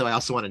taste though. I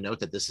also want to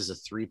note that this is a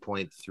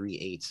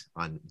 3.38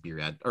 on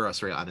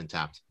on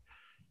Untapped.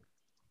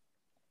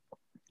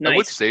 I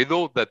would Nice. say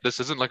though that this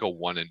isn't like a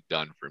one and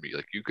done for me.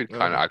 Like you could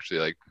kind of actually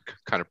like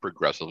kind of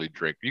progressively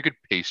drink. You could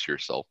pace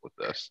yourself with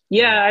this.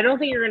 Yeah, I don't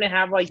think you're gonna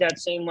have like that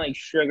same like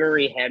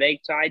sugary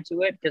headache side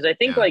to it, because I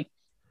think Yeah.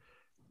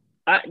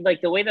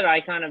 like the way that I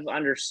kind of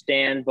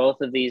understand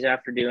both of these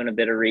after doing a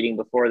bit of reading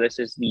before this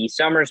is the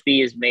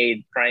Summersby is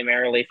made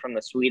primarily from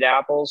the sweet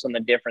apples, and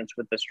the difference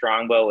with the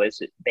Strongbow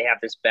is they have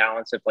this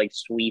balance of like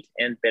sweet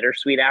and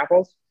bittersweet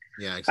apples.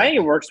 Yeah, I exactly.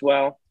 think it works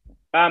well.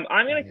 I'm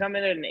going to come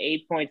in at an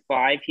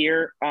 8.5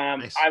 here.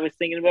 Nice. I was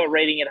thinking about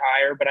rating it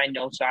higher, but I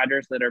know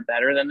ciders that are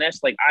better than this.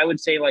 Like I would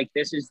say like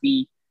this is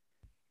the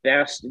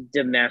best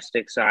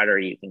domestic cider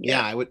you can get.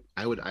 Yeah,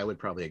 I would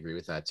probably agree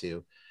with that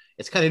too.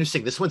 It's kind of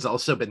interesting. This one's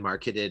also been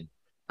marketed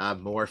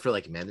more for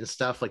like men and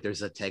stuff. Like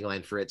there's a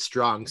tagline for it,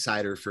 strong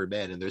cider for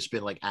men. And there's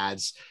been like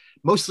ads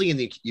mostly in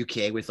the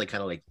UK with like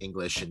kind of like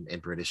English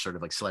and British sort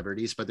of like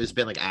celebrities, but there's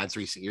been like ads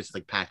recent years with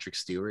like Patrick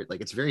Stewart.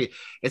 Like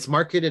it's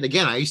marketed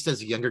again. I used to,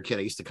 as a younger kid,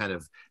 I used to kind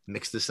of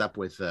mix this up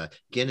with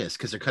Guinness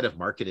because they're kind of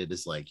marketed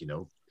as like,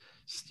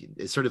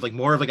 it's sort of like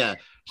more of like a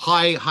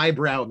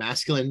highbrow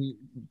masculine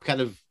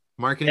kind of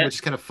marketing, which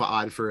is kind of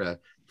odd for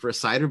a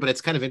cider, but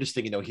it's kind of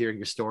interesting, hearing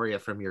your story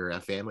from your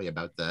family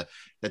about that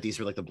these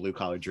were like the blue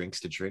collar drinks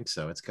to drink.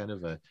 So it's kind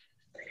of a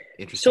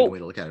interesting way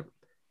to look at it.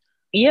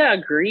 Yeah,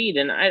 agreed.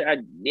 And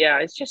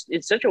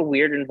it's such a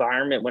weird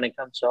environment when it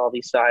comes to all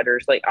these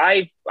ciders. Like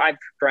I've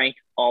drank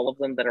all of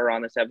them that are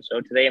on this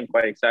episode today. I'm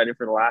quite excited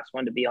for the last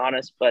one, to be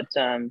honest. But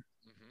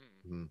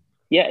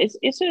yeah,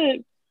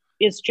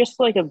 it's just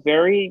like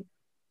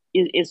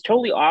it's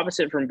totally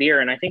opposite from beer.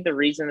 And I think the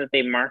reason that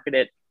they market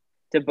it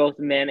to both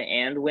men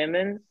and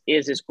women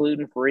is it's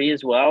gluten free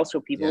as well.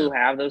 So people who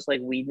have those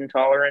like wheat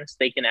intolerance,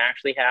 they can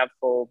actually have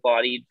full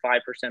bodied 5%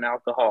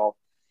 alcohol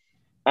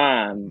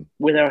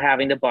without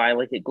having to buy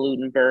like a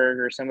Glutenberg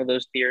or some of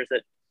those beers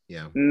that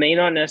may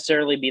not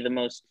necessarily be the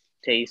most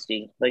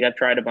tasty. Like I've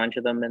tried a bunch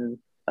of them, and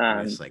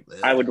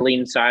I would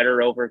lean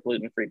cider over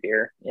gluten-free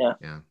beer.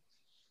 Yeah.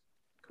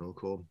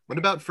 Cool. What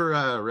about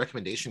for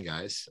recommendation,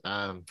 guys?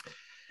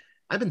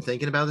 I've been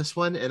thinking about this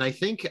one, and I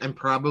think I'm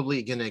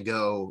probably gonna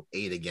go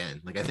 8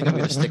 again. Like I think I'm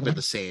gonna stick with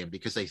the same,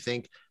 because I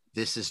think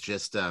this is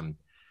just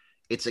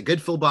it's a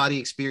good full body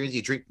experience.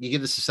 You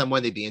give this to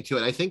someone, they'd be into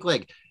it. I think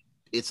like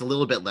it's a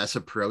little bit less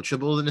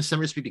approachable than a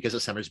Summersby, because a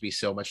Summersby is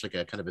so much like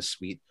a kind of a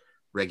sweet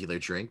regular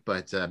drink.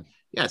 But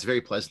it's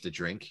very pleasant to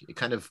drink. It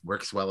kind of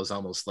works well as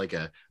almost like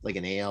an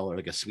ale or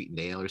like a sweetened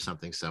ale or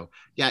something. So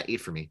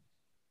 8 for me.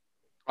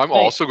 I'm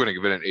also going to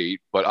give it an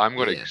 8, but I'm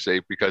going to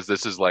say, because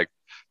this is like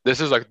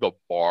the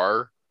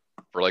bar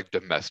for like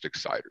domestic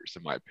ciders,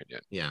 in my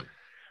opinion. Yeah.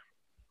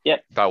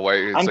 That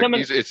way,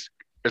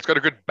 it's got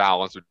a good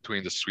balance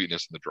between the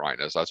sweetness and the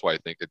dryness. That's why I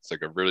think it's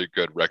like a really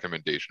good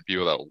recommendation.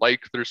 People that like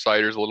their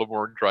ciders a little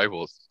more dry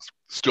will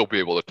still be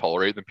able to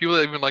tolerate them. People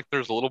that even like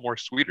theirs a little more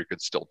sweeter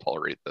could still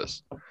tolerate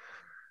this.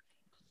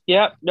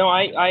 Yeah, no,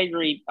 I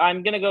agree.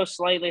 I'm gonna go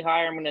slightly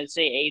higher. I'm gonna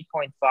say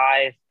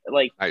 8.5.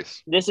 Like,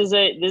 nice. This is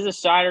a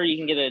cider you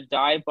can get at a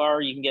dive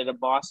bar, you can get a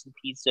Boston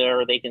Pizza,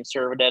 or they can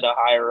serve it at a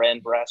higher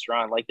end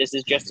restaurant. Like this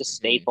is just a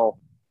staple.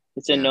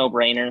 It's a no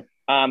brainer.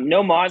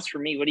 No mods for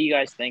me. What do you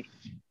guys think?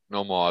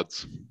 No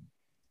mods.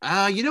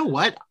 You know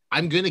what?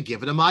 I'm gonna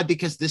give it a mod,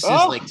 because this is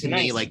like to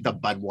me like the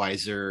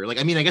Budweiser. Like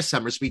I mean, I guess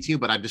Summersby too,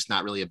 but I'm just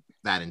not really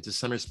that into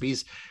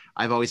Summersby's.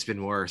 I've always been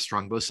more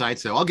Strongbow side,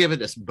 so I'll give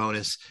it a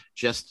bonus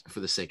just for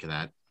the sake of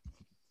that.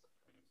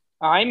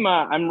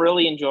 I'm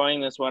really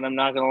enjoying this one. I'm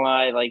not gonna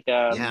lie. Like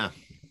I've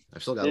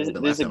still got a little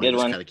bit left. I'm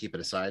just kind of keep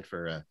it aside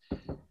for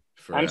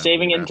I'm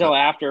saving it until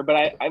after,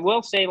 but I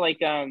will say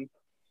like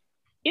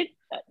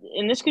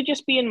and this could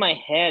just be in my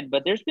head,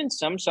 but there's been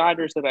some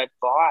ciders that I've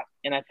bought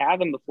and I've had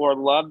them before,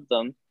 loved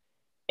them,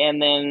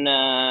 and then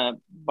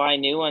buy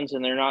new ones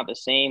and they're not the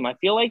same. I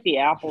feel like the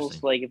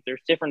apples, like if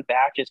there's different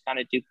batches, kind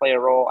of do play a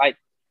role.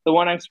 The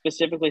one I'm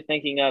specifically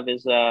thinking of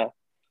is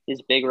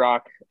Big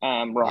Rock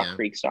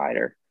Creek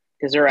cider,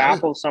 because their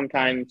apples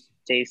sometimes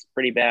taste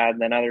pretty bad,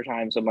 then other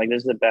times I'm like,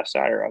 this is the best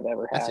cider I've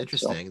ever had. That's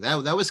interesting.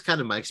 So. That was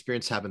kind of my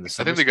experience having the.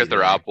 I think they get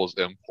their apples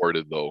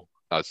imported though.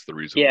 That's the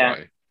reason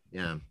why.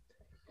 Yeah.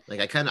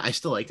 Like I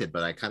still liked it,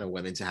 but I kind of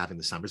went into having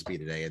the Summersby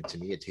today, and to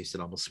me it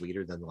tasted almost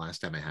sweeter than the last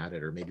time I had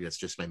it, or maybe that's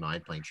just my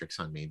mind playing tricks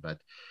on me. But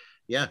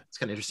yeah, it's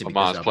kind of interesting.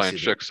 My mom's playing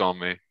tricks on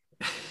me.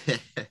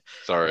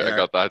 Sorry, I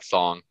got that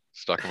song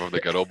stuck in with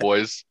the Ghetto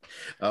Boys.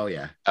 Oh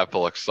yeah,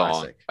 epic song.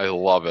 Classic. I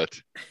love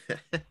it.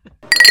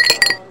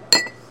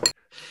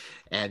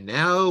 And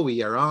now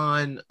we are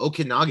on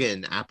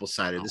Okanagan apple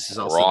cider. This is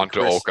also We're on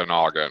to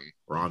Okanagan.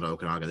 We're on to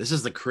Okanagan. This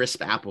is the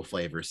crisp apple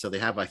flavor. So they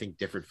have, I think,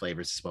 different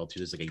flavors as well too.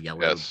 There's like a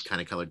yellow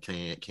kind of colored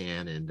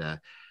can, and I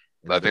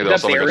think there's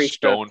also like a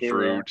stone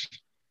fruit.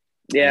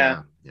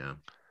 Yeah. Yeah.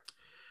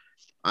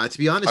 To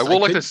be honest, I will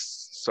like couldn't-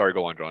 this. Sorry,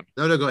 go on, John.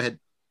 No, go ahead.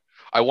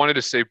 I wanted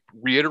to say,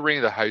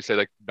 reiterating the how you say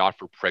like not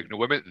for pregnant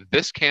women.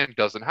 This can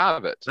doesn't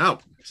have it. No,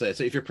 so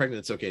if you're pregnant,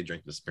 it's okay to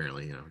drink this.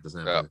 Apparently, it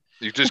doesn't have.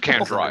 You just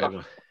can't drive.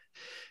 To...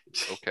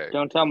 Okay.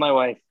 Don't tell my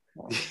wife.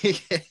 I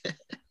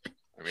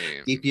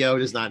mean, DPO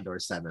does not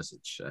endorse that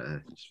message.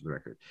 Just for the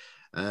record.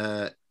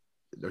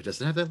 Or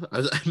doesn't have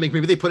that. Maybe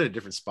they put it in a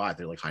different spot.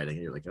 They're like hiding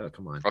it. You're like, oh,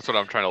 come on. that's what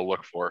I'm trying to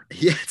look for.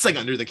 Yeah, it's like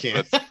under the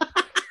can.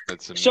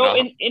 So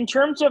in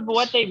terms of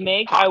what they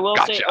make, I will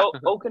say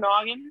Gotcha.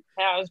 Okanagan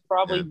has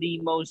probably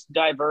the most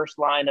diverse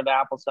line of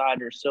apple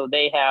ciders. So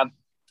they have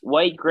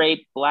white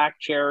grape, black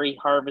cherry,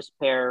 harvest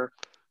pear,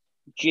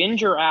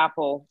 ginger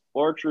apple,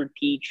 orchard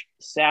peach,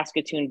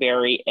 Saskatoon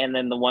berry, and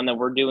then the one that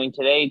we're doing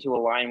today to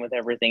align with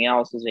everything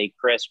else is a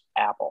crisp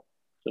apple.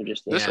 So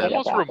just this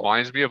almost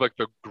reminds me of like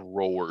the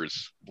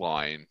growers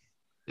line.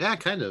 Yeah,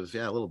 kind of.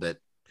 Yeah, a little bit.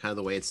 Kind of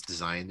the way it's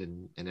designed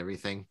and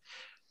everything.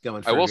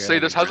 Going. I will say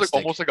this has like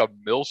almost like a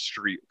Mill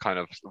Street kind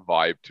of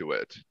vibe to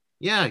it.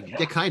 Yeah,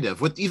 kind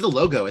of. With even the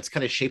logo, it's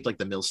kind of shaped like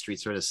the Mill Street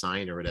sort of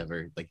sign or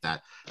whatever, like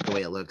that. The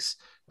way it looks.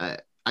 Yeah.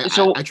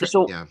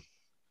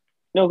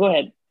 No, go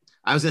ahead.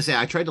 I was gonna say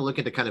I tried to look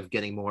into kind of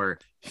getting more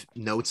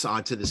notes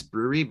onto this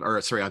brewery,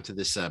 onto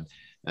this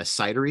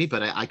cidery,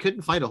 but I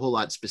couldn't find a whole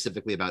lot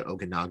specifically about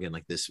Okanagan,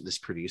 like this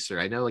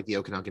producer. I know like the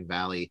Okanagan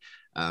Valley,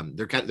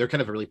 they're kind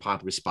of a really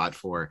popular spot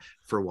for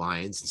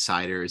wines and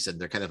ciders, and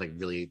they're kind of like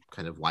really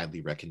kind of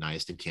widely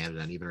recognized in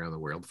Canada and even around the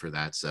world for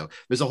that. So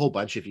there's a whole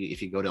bunch if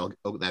you go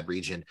to that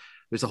region,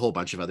 there's a whole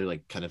bunch of other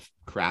like kind of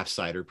craft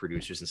cider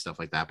producers and stuff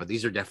like that. But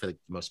these are definitely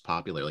the most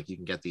popular. Like you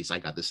can get these. I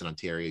got this in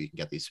Ontario. You can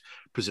get these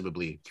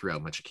presumably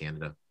throughout much of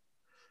Canada.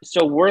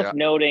 So worth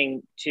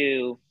noting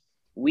too.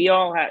 We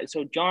all have,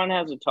 so John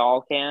has a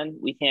tall can.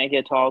 We can't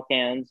get tall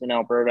cans in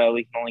Alberta.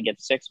 We can only get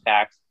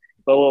 6-packs.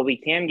 But what we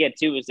can get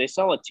too is they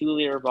sell a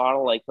 2-liter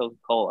bottle like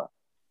Coca-Cola.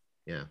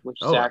 Yeah. Which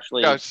is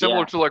actually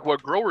similar to like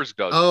what Growers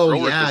does. Oh,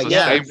 Growers does the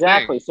same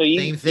exactly. Thing. So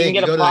you can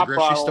get go a to the pop grocery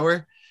bottle.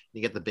 store.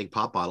 You get the big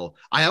pop bottle.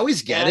 I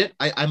always get it.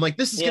 I'm like,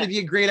 this is going to be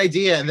a great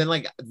idea. And then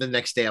like the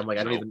next day, I'm like,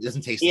 it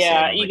doesn't taste the same.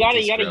 Yeah, I'm you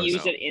like, gotta gross.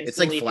 use it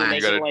instantly. It's like flat.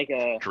 You gotta like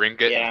a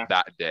drink it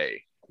that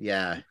day.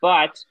 Yeah.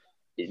 But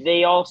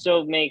they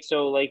also make,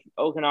 so like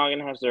Okanagan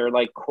has their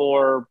like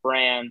core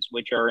brands,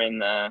 which are in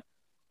the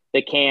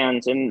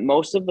cans, and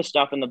most of the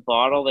stuff in the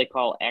bottle they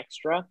call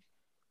extra.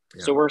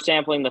 Yeah. So we're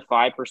sampling the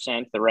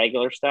 5%, the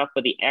regular stuff,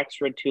 but the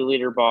extra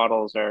 2-liter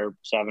bottles are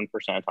 7%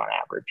 on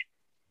average.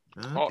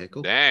 Okay,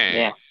 cool. Dang.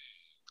 Yeah.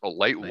 A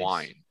light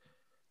wine.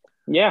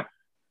 Yeah.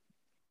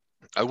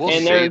 I will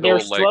and say their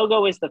though,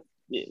 logo is the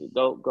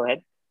go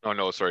ahead. Oh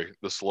no, sorry.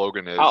 The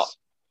slogan is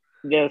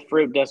the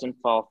fruit doesn't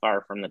fall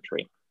far from the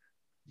tree.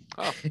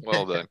 Oh,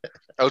 well then.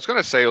 I was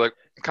gonna say, like,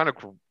 kind of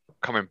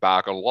coming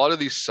back, a lot of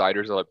these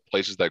ciders are like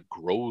places that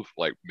grow,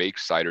 like make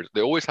ciders.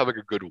 They always have like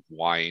a good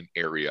wine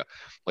area,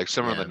 like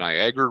some in the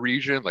Niagara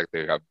region, like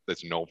they have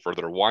that's known for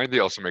their wine. They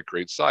also make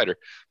great cider.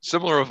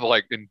 Similar of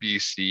like in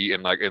BC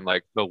and like in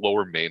like the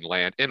lower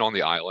mainland and on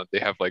the island, they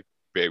have like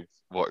big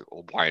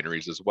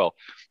wineries as well.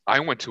 I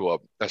went to a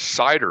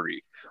cidery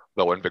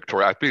though in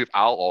Victoria. I think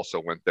Al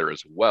also went there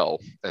as well,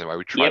 and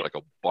we tried like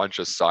a bunch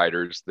of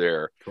ciders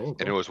there. Cool.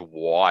 And it was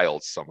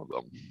wild. Some of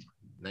them.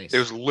 Nice. It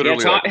was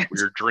literally like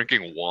we were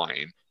drinking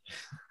wine.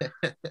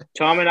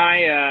 Tom and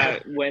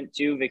I went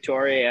to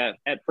Victoria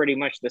at pretty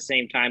much the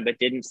same time, but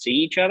didn't see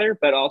each other,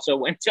 but also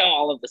went to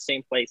all of the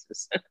same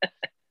places.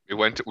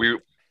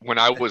 When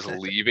I was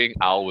leaving,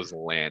 Al was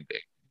landing.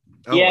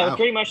 Oh, yeah, wow.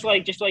 Pretty much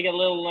like just like a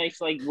little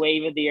nice like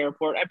wave at the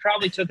airport. I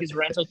probably took his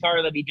rental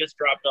car that he just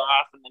dropped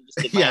off and then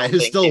just did my it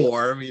was still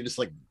warm. You just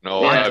like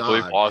I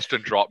believe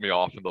Austin dropped me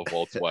off in the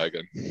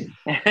Volkswagen.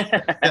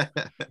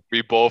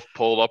 We both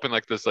pulled up in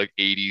like this like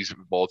 80s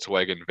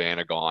Volkswagen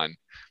Vanagon,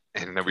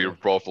 and then we were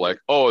both like,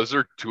 "Oh, is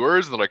there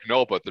tours?" And they're like,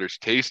 "No, but there's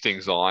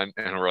tastings on,"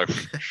 and we're like,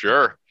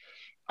 "Sure."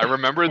 I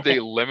remember they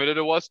limited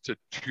us to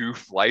 2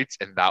 flights,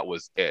 and that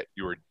was it.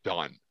 You were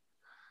done.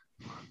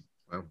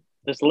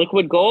 This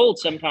liquid gold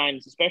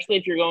sometimes, especially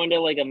if you're going to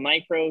like a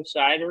micro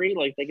cidery,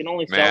 like they can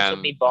only sell so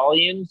many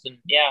volumes, and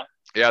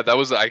yeah, that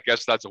was, I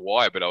guess that's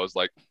why. But I was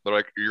like, they're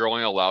like, you're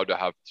only allowed to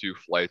have 2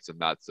 flights, and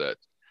that's it.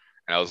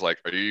 And I was like,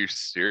 are you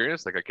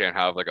serious? Like, I can't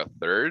have like a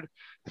third?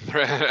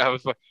 I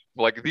was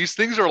like, these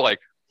things are like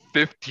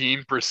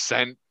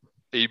 15%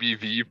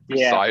 ABV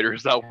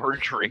ciders that we're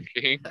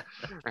drinking,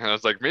 and I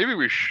was like, maybe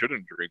we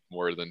shouldn't drink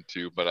more than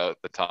 2. But at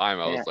the time,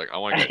 I was like, I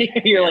want to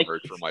get you're like,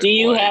 for my do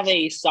you flights. have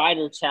a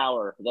cider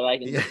tower that I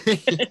can?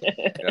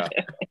 Yeah,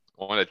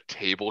 I want a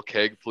table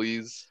keg,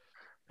 please.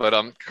 But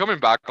coming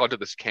back onto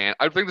this can,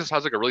 I think this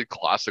has like a really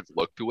classic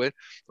look to it.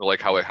 Like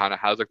how it kind of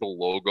has like the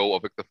logo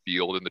of like the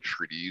field and the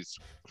trees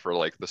for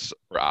like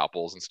for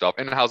apples and stuff,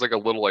 and it has like a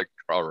little like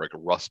a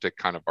rustic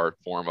kind of art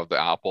form of the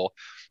apple.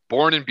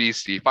 Born in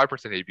BC, 5%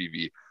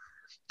 ABV.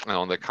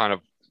 That kind of,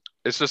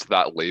 it's just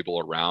that label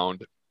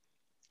around.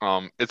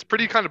 It's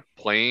pretty kind of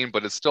plain,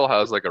 but it still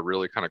has like a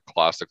really kind of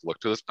classic look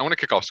to this. I want to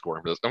kick off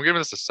scoring for this. I'm giving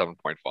this a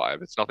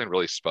 7.5. It's nothing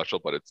really special,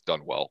 but it's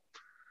done well.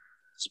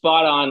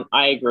 Spot on.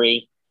 I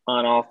agree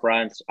on all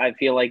fronts. I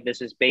feel like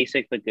this is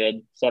basic but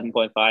good.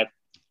 7.5.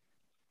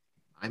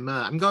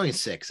 I'm going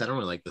 6. I don't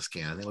really like this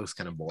can. It looks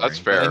kind of boring. That's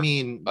fair. But I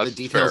mean, That's the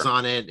details fair.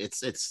 on it,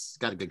 it's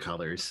got good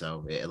colors,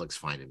 so it looks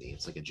fine to me.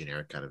 It's like a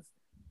generic kind of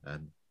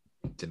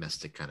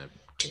domestic kind of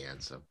can.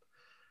 So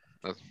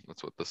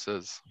That's what this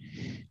is.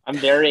 I'm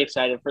very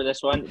excited for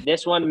this one.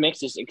 This one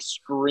mixes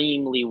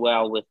extremely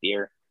well with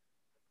beer.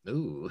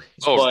 ooh,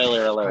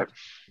 Spoiler alert.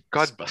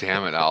 God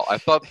damn it, Al. I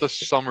thought the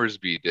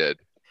Summersby did.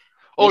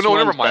 Oh This no,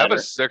 never one's mind.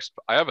 better.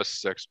 I have a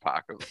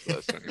 6-pack of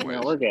this anyway.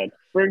 No, we're good.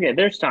 We're good.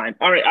 There's time.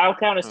 All right, I'll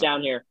count us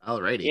down here.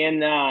 alrighty. In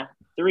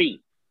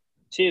 3,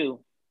 2,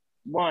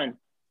 1,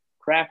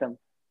 crack them.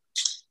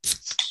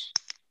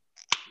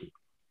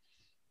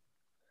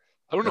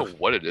 I don't know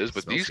what it is,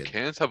 but Smells these good.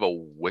 cans have a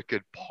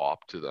wicked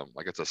pop to them.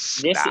 Like it's a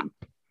snap.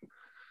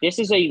 This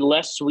is a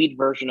less sweet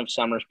version of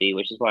Summersby,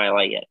 which is why I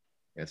like it.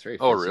 Yeah, it's very.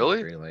 Oh, fizzy, really?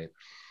 Very light.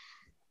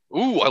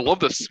 Ooh, I love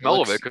the smell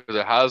looks- of it because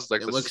it has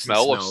like It the looks and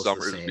smell of smells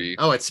the same. Summersby.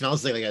 Oh, it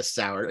smells like a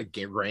sour, like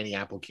a granny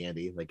apple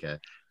candy, like a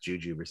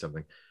jujube or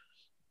something.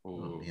 Oh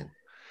Ooh. man.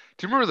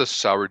 Do you remember the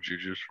sour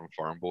jujubes from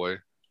Farm Boy?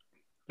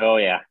 Oh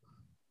yeah.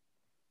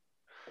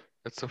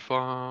 It's a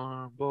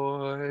Farm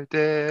Boy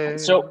day.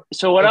 So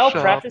what I'll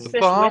Shop preface the this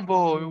Farm with.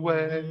 Boy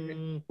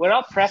way. What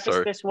I'll preface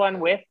Sorry. this one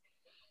with.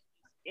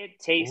 It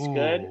tastes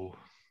good. Ooh.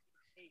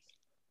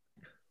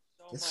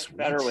 So It's much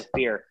better sweet. with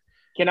beer.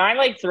 Can I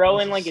like throw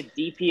in like a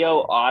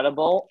DPO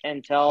audible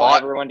and tell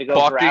Hot everyone to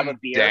go grab a Fucking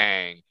beer?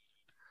 dang.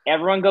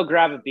 Everyone go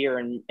grab a beer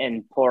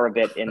and pour a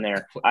bit in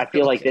there. I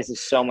feel like this is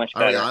so much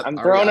Are we, better. are I'm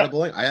we throwing it.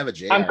 audibling? I have a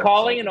JR. I'm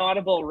calling an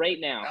audible right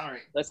now. All right.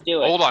 Let's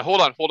do it. Hold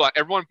on.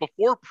 Everyone,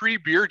 before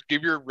pre-beer,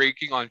 give your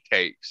ranking on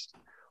taste.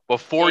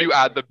 Before Okay. you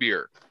add the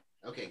beer.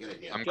 Okay, good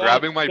idea. I'm John-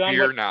 grabbing my John,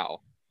 beer what- now.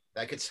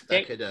 That could.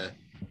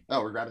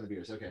 Oh, we're grabbing the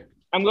beers. Okay.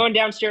 I'm going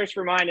downstairs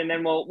for mine, and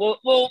then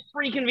we'll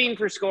reconvene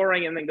for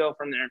scoring, and then go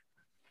from there.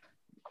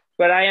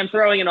 But I am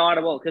throwing an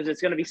audible because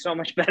it's going to be so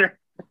much better.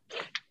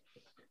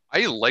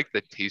 I like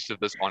the taste of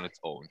this on its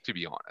own, to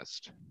be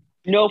honest.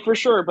 No, for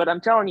sure. But I'm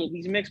telling you,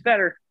 these mix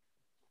better.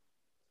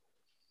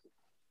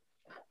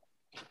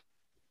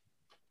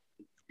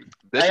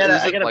 This I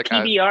got isn't a like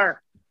PBR.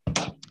 Oh,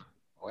 I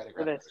had to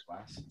For grab this. this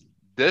glass.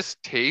 this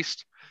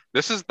taste.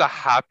 This is the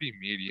happy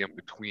medium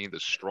between the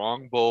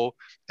Strongbow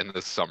and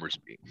the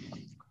Summersby.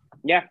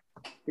 Yeah,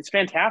 it's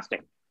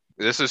fantastic.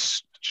 This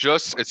is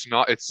just,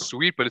 it's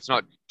sweet, but it's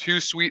not too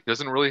sweet.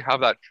 Doesn't really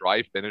have that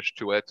dry finish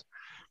to it.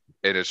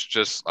 And it's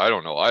just, I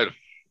don't know. I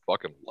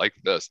fucking like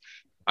this.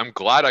 I'm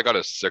glad I got a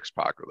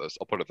 6-pack of this.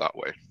 I'll put it that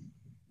way.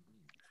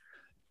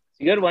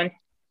 It's a good one.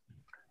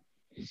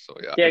 So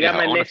yeah. Yeah, I got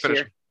my wanna mix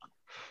here.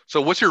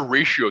 So what's your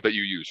ratio that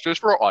you use, just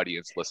for our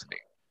audience listening?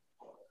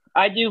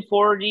 I do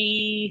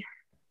 40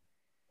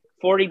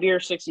 beer,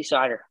 60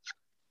 cider.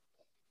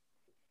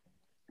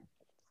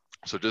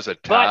 So just a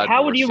tad. But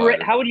how would more you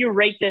cider. how would you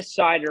rate this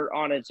cider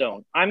on its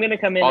own? I'm going to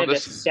come in On at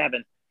this- a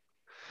 7.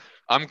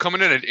 I'm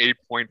coming in at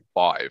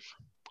 8.5.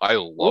 I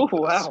love Ooh, this.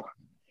 wow.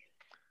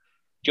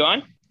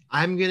 John?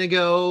 I'm gonna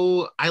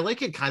go. I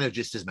like it kind of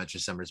just as much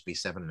as Summersby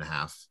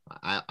 7.5.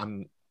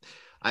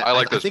 I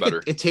like this think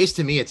better. It tastes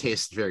to me. It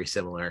tastes very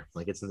similar.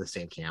 Like it's in the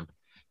same camp.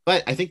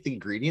 But I think the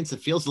ingredients, it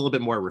feels a little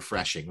bit more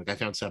refreshing. Like I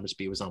found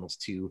Summersby was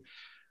almost too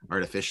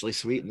artificially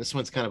sweet, and this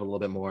one's kind of a little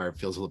bit more.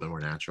 Feels a little bit more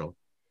natural.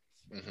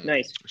 Mhm.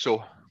 Nice.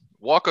 So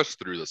walk us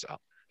through this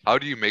out. How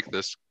do you make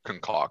this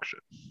concoction?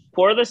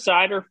 Pour the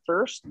cider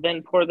first,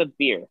 then pour the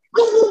beer.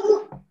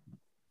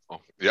 Oh,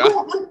 yeah,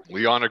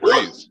 Leon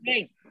agrees.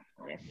 Hey.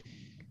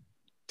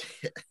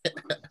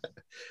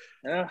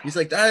 He's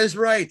like, that is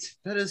right.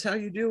 That is how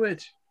you do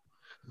it.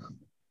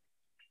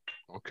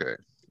 Okay,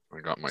 I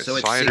got my So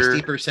it's cider.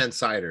 60%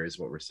 cider is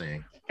what we're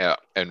saying. Yeah,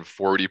 and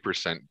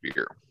 40%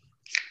 beer.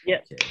 Yeah.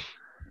 Okay.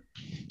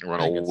 Run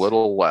I a think it's-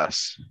 little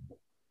less.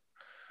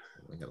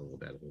 I got a little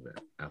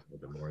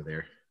bit more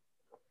there.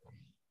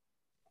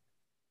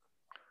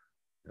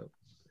 Nope.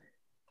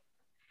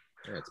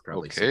 Yeah, it's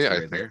probably Okay, 60 I right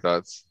think there.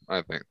 that's.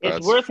 I think that's.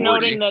 It's worth 40.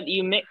 noting that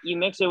you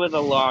mix it with a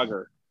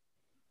lager.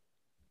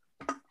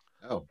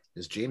 Oh,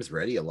 is James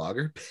ready? A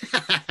lager?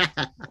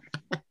 I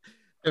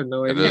have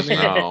no It idea. is man.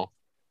 now.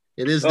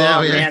 It is Oh,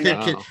 now. Yeah.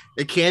 man,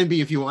 It can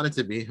be if you want it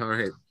to be. All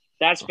right.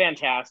 That's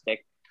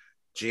fantastic.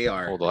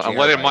 JR. Hold on, I'm JR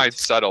letting mine right.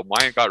 settle.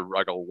 Mine got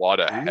like a lot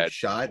of Who head.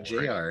 shot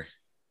JR.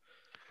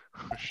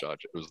 Shot.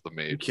 It was the Who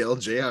maid. killed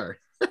JR?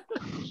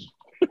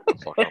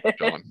 Fuck up,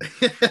 John.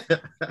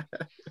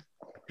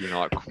 Do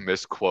not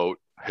misquote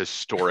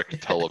historic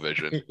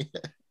television.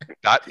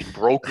 That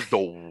broke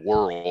the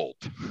world.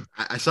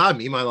 I saw a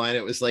meme online.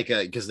 It was like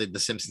because the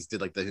Simpsons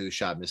did like the Who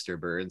Shot Mr.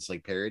 Burns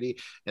like parody,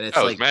 and it's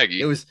That was like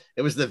Maggie. it was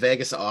the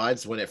Vegas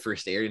odds when it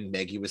first aired, and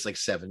Maggie was like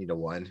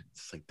 70-1.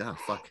 It's like, oh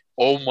fuck,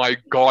 Oh my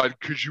god,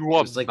 could you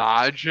was like-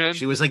 imagine?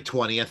 she was like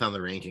 20th on the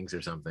rankings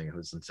or something. It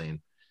was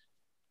insane.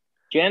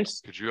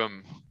 Gents, Could you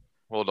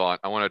Hold on.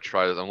 I want to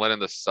try this. I'm letting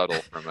this settle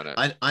for a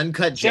minute.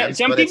 Uncut gems,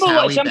 some but people it's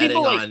Howie some betting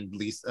people on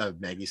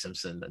Maggie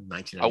Simpson in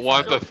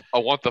 1995. I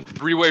want the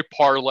three-way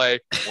parlay.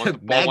 I want the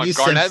ball, I Maggie want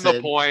Garnett in the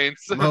Simpson,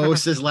 points. Mo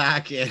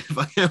Sislak and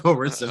fucking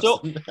Homer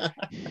Simpson.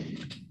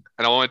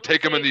 And I want to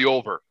take him in the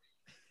over.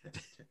 With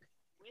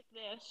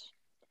this,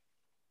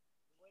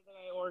 the way that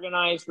I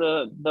organize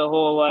the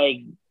whole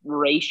like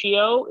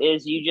ratio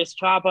is you just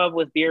top up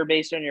with beer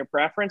based on your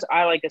preference.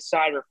 I like a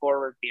cider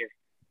forward beer.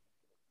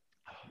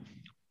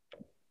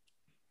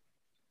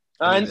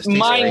 I mean, this tastes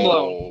Mind great.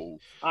 blown.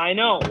 I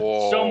know.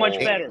 So much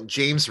better.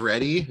 James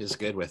Reddy is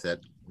good with it.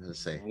 Let's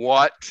say.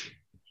 What?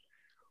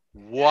 I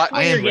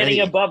You're am getting ready.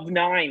 above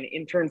 9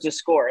 in terms of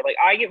score. Like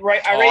I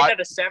rate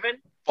that a 7.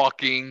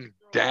 Fucking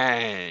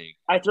dang.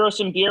 I throw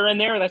some beer in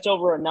there. That's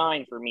over a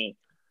 9 for me.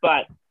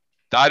 But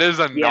That is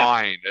a Yeah.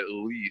 9 at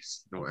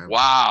least. Wow.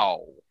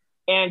 Wow.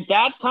 and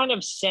that kind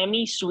of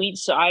semi-sweet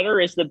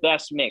cider is the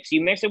best mix. You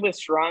mix it with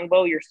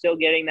Strongbow, you're still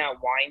getting that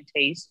wine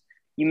taste.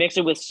 You mix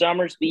it with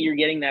Somersby, you're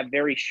getting that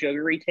very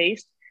sugary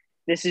taste.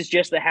 This is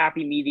just the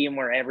happy medium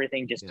where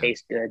everything just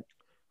tastes good.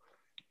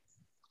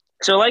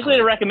 So likely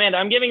to recommend.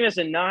 I'm giving this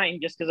a 9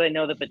 just because I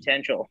know the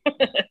potential. I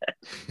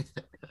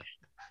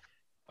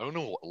don't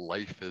know what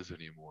life is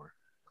anymore.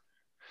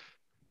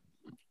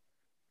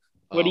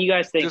 What do you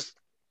guys think? Just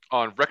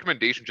on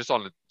recommendation, just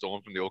on its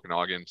own from the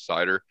Okanagan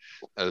cider,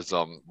 as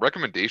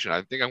recommendation,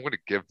 I think I'm going to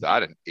give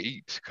that an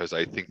 8 because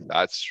I think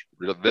that's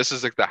real. This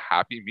is like the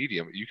happy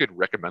medium. You could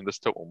recommend this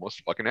to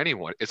almost fucking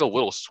anyone. It's a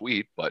little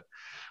sweet, but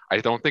I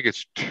don't think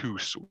it's too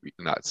sweet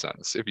in that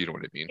sense, if you know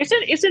what I mean.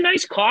 It's a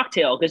nice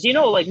cocktail because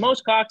like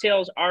most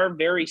cocktails are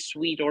very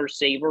sweet or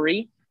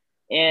savory,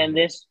 and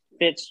this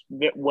fits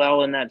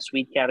well in that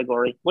sweet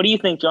category. What do you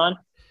think, John?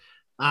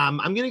 I'm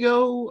gonna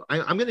go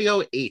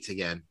 8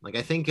 again. Like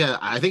I think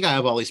I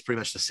have all these pretty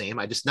much the same.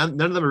 I just none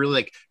of them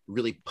are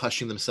really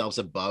pushing themselves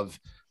above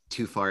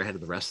too far ahead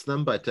of the rest of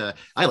them. But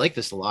I like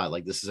this a lot.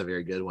 Like this is a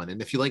very good one.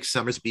 And if you like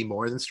Somersby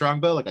more than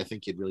Strongbow, like I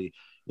think you'd really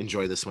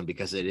enjoy this one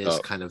because it is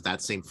kind of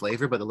that same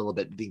flavor, but a little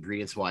bit the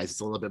ingredients wise,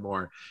 it's a little bit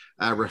more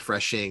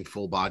refreshing,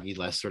 full bodied,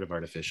 less sort of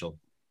artificial.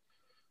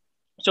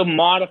 So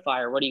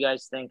modifier, what do you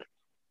guys think?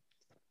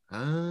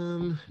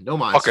 No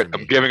mods. Okay, for me.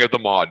 I'm giving it the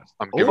mod.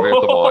 I'm giving it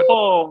the mod.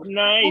 Oh,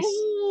 nice.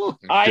 Ooh.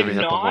 I'm I'm giving it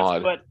the not,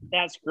 mod. but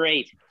that's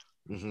great.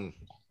 Mm-hmm.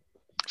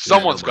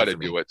 Someone's no got mod to for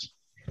me. do it.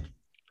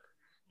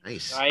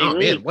 Nice. I Oh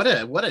agree. man,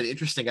 what an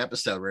interesting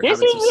episode. We're This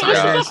having some is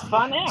ciders, a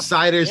fun app.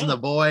 ciders Yeah. and the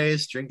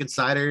boys drinking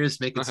ciders,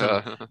 making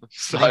some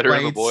Cider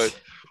and the bites. boys.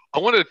 I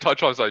wanted to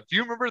touch on cider. Do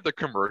you remember the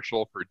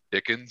commercial for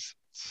Dickens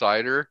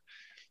cider?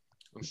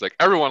 It's like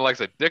everyone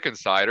likes a Dickens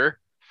cider.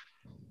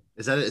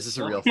 Is this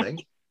a real thing?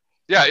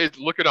 Yeah,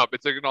 look it up.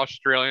 It's like an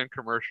Australian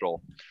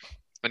commercial,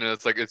 and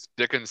it's like it's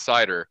Dickens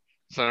cider.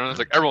 So it's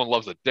like everyone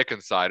loves a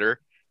Dickens cider,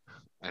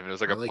 and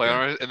there's like I a like play it.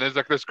 on it, and there's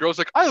like this girl's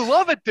like, I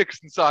love a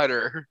Dixon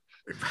cider.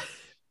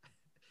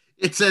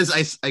 It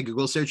says I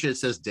Google search it. It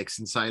says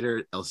Dixon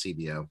cider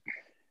LCBO,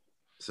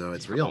 so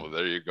it's real. Oh,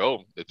 there you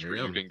go. It's There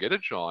real. you You go. can get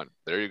it, Sean.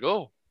 There you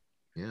go.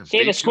 Yeah. Okay,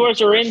 Stay the scores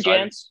tuned are for in, cider.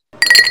 gents.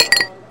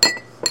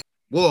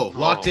 Whoa,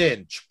 locked Oh.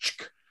 in.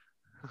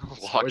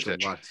 Locked Scores are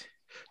it. locked.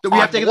 We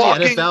have to get to I'm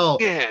the NFL.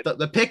 locking in.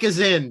 The pick is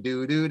in.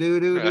 Do do do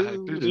do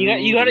do.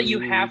 You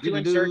have to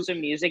insert some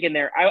music in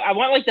there. I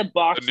want like the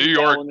box. The New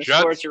York when the Jets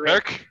scores are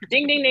in. pick.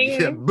 Ding ding ding.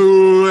 Yeah,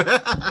 boo.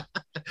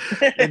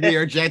 The New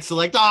York Jets are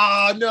like,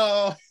 oh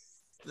no.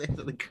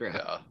 The crap.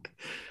 Yeah,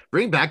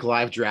 Bring back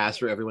live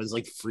drafts where everyone's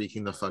like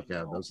freaking the fuck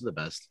out. Those are the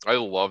best. I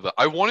love that.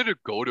 I wanted to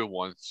go to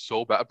one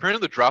so bad.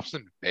 Apparently, the draft's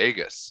in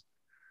Vegas.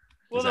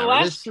 Well, Is the that what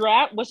it last is?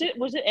 draft was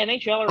it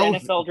NHL or Oh,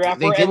 NFL draft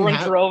they where didn't everyone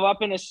have- drove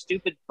up in a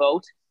stupid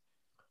boat?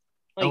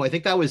 I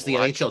think that was the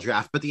what? NHL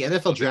draft, but the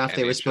NFL Oh, the draft,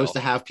 they were supposed NHL. to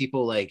have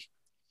people like,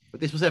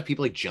 but they supposed to have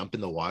people like jump in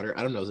the water.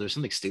 I don't know. There's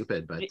something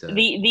stupid, but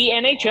The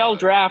NHL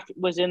draft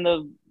was in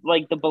the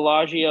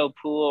Bellagio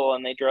pool,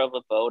 and they drove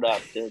a boat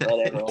up to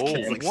let everyone. Oh,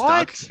 It's, in. like,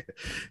 what? stuck.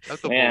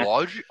 At the Yeah.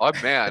 Bellagio? Oh,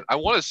 man, I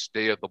want to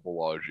stay at the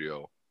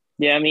Bellagio.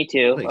 Yeah, me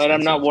too. Really But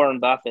I'm not expensive. Warren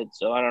Buffett,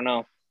 so I don't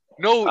know.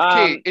 No,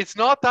 okay, Um, it's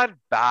not that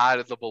bad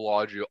at the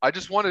Bellagio. I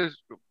just want to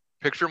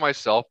picture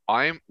myself.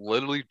 I'm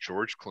literally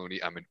George Clooney.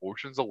 I'm in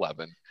Ocean's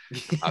 11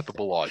 at the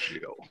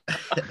Bellagio.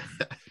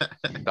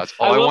 That's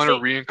all I I will want to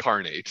say-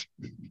 reincarnate.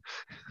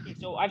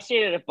 So I've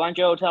stayed at a bunch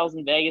of hotels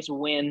in Vegas.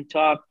 Win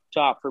top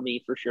for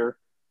me for sure.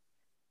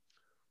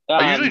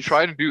 I usually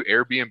try to do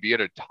Airbnb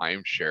at a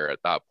timeshare at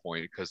that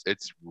point because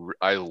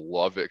I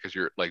love it because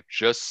you're like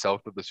just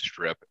south of the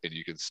strip and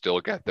you can still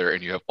get there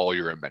and you have all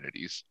your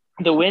amenities.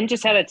 The Win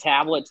just had a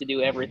tablet to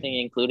do everything,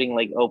 including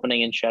like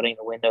opening and shutting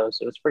the windows.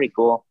 So it was pretty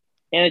cool,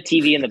 and a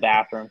TV in the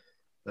bathroom.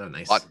 Oh,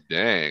 nice. Hot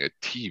dang, a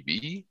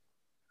TV?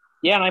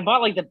 Yeah, and I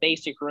bought like the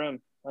basic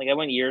room. Like I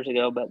went years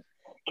ago, but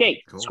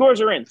okay, Cool.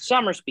 scores are in.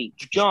 Somersby,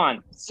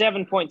 John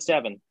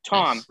 7.7,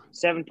 Tom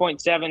Nice.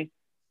 7.7.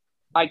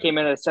 I came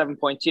in at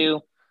 7.2,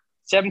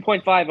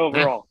 7.5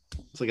 overall.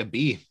 It's like a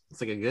B.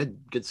 It's like a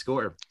good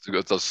score.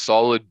 It's a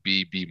solid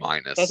B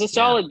minus. That's a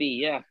solid B.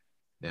 Yeah.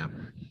 Yeah.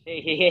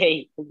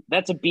 Hey,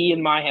 that's a B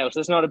in my house.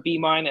 That's not a B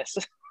minus.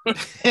 I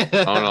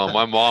don't know.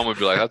 My mom would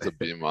be like, "That's a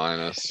B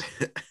minus."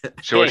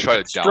 She always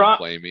try to Strong-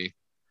 downplay me.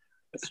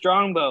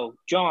 Strongbow,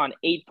 John,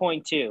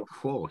 8.2.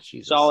 Whoa,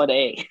 Jesus. Solid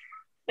A.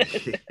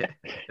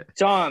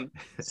 Tom,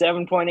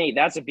 7.8.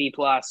 That's a B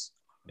plus.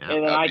 Yeah.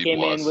 And then I B came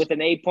plus. in with an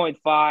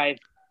 8.5.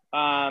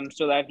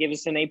 So that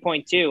gives us an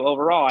 8.2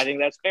 overall. I think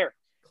that's fair.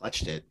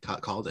 Clutched it.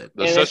 Called it.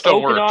 The and then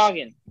system works.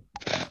 Okanagan.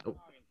 Oh.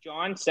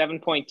 John,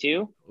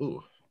 7.2.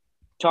 Ooh.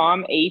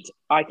 Tom, 8.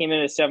 I came in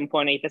at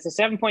 7.8. That's a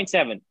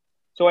 7.7.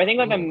 So I think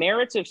on the Ooh.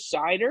 merits of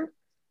cider,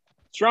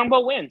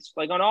 Strongbow wins,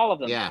 like on all of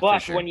them. Yeah, for but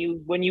sure.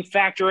 when you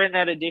factor in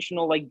that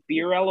additional like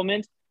beer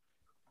element,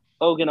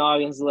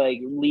 Okanagan's like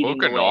leading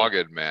the way.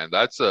 Okanagan, man,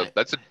 that's a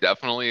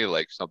definitely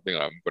like something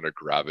I'm gonna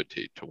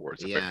gravitate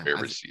towards if Yeah, I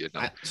ever see it.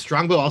 Now.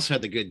 Strongbow also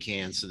had the good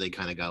cans, so they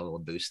kind of got a little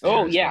boost there.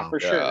 Oh as yeah, well. for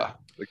sure. Yeah,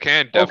 the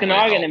can definitely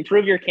Okanagan, help.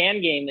 improve your can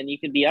game, then you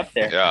could be up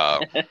there. Yeah,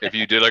 if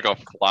you did like a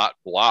flat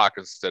black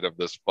instead of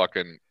this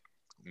fucking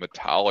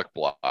metallic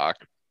black.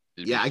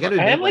 you'd Yeah, be I gotta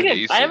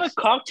fucking I have a aces.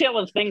 cocktail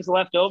of things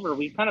left over.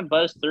 We've kind of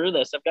buzzed through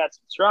this. I've got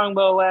some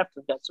Strongbow left.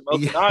 I've got some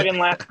Okanagan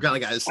left. I've got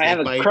like a I have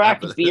a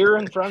cracked beer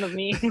in front of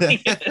me. Yeah,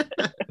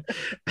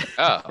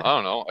 I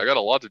don't know. I got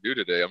a lot to do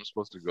today. I'm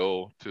supposed to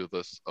go to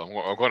this. I'm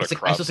going to I'm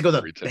craft supposed to go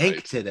to brewery the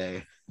bank tonight.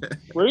 today.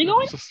 Where are you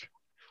going?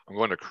 I'm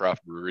going to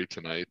craft brewery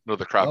tonight. No,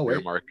 the craft Oh, beer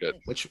wait. market.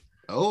 Which?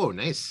 Oh,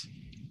 nice.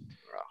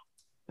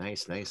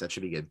 Nice. That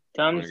should be good.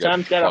 Tom's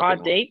get got a hot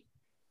fucking- date.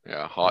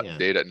 Yeah, hot Yeah.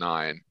 date at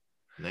 9.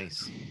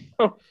 Nice.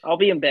 I'll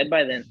be in bed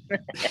by then.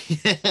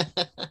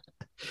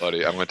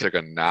 Buddy, I'm going to take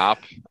a nap.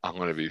 I'm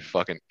going to be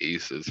fucking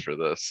aces for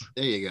this.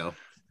 There you go.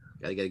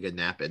 Gotta get a good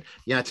nap in.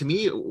 Yeah, to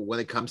me, when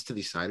it comes to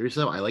these ciders,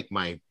 though, I like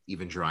my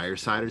even drier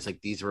ciders. Like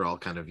these are all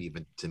kind of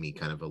even to me,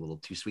 kind of a little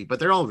too sweet, but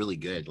they're all really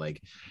good.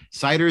 Like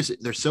ciders,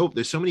 there's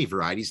so many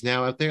varieties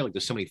now out there. Like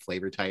there's so many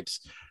flavor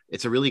types.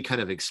 It's a really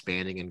kind of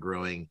expanding and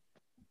growing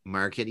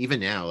market. Even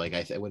now, like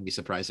I wouldn't be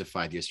surprised if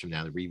 5 years from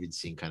now that we're even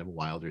seeing kind of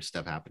wilder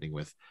stuff happening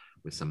with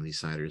some of these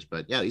ciders.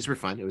 But yeah, these were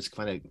fun. It was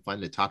kind of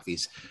fun to talk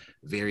these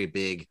very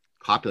big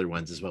popular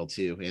ones as well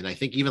too, and I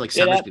think even like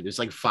Somersby, there's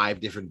like 5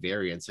 different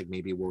variants. Like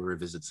maybe we'll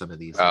revisit some of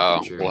these. In the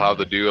future. We'll have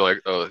to do like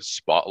a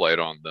spotlight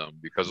on them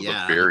because of the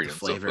variants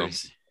the of them.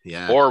 flavors.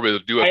 Yeah, Or we'll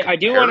do a I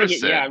do want to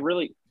get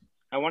comparison.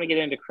 I want to get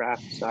into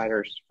craft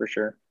ciders for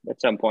sure at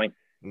some point.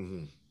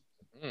 Mhm.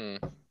 Hmm.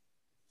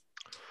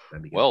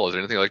 That'd be good. Well, is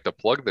there anything like to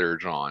plug there,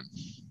 John?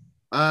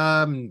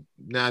 No,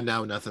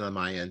 nothing on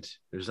my end.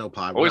 There's no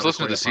pod. Always We're not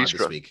listen to the recording a pod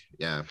C-Struck. this week.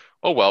 Yeah.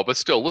 Oh well, but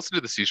still, listen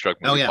to the C-Struck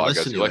Oh, movie yeah, podcast.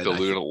 listen You to like it. to I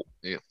learn,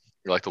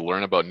 you like to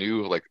learn about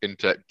new, like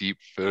into deep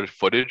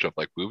footage of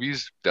like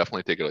movies.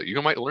 Definitely take it.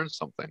 You might learn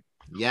something.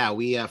 Yeah,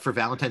 we for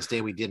Valentine's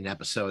Day we did an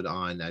episode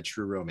on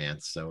True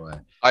Romance. So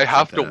I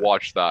have check to that out.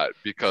 watch that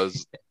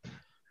because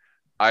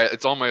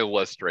it's on my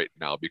list right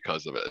now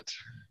because of it.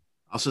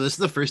 also this is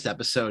the first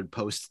episode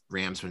post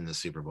Rams winning the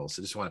Super Bowl.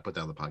 So just want to put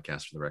that on the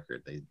podcast for the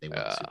record. They won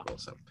the Super Bowl.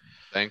 So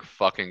Thank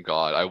fucking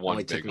God, I won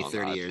only took big me on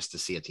 30 that. years to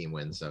see a team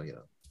win. So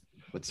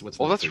what's Well,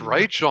 my that's 31?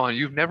 right, John.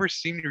 You've never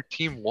seen your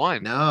team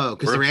win. No,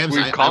 because the Rams.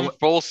 We've come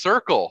full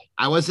circle.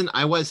 I wasn't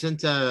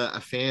a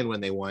fan when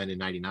they won in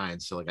 '99,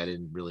 so like I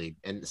didn't really.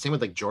 And same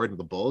with like Jordan,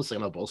 the Bulls. Like,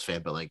 I'm a Bulls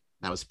fan, but like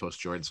that was post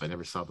Jordan, so I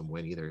never saw them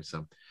win either.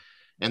 So,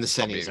 and the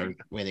Sennies aren't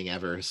winning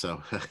ever.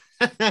 So,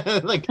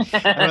 like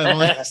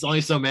it's only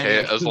so many.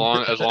 Hey, as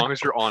long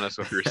as you're honest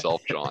with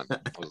yourself, John.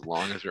 As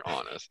long as you're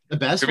honest. The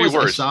best Could be was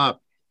worse.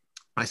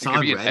 I It saw could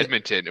on be in Reddit.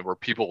 Edmonton where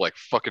people like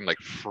fucking like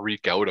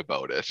freak out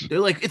about it.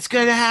 They're like, it's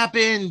gonna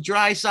happen.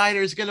 Dry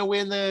Cider's gonna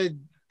win the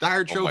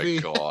Dart Oh my Trophy.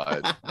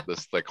 God.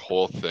 This like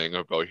whole thing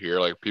about here,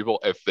 like people,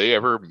 if they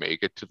ever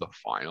make it to the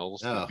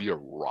finals, it Oh. would be a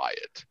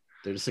riot.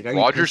 They're just like, are you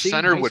Rogers pissy?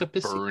 Center Why are you so would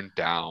pissy? burn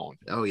down.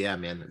 Oh yeah,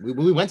 man.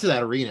 We went to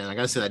that arena, and I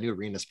gotta say that new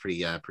arena is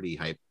pretty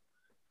hype.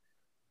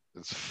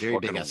 It's Very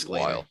big fucking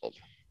escalator. wild.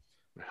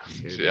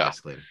 Very big Yeah,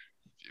 escalator.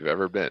 if you've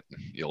ever been,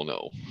 you'll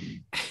know.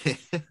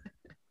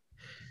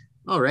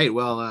 All right.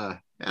 Well,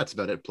 that's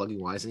about it.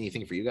 Plugging wise,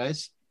 anything for you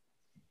guys?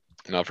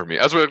 Not for me.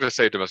 As we like to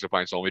say, domestic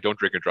pints only. Don't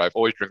drink and drive.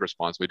 Always drink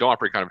responsibly. Don't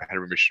operate kind of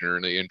heavy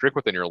machinery and drink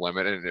within your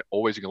limit. And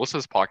always, you can listen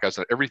to this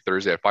podcast every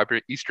Thursday at 5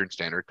 p.m. Eastern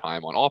Standard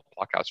Time on all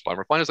podcast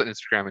platforms. Find us on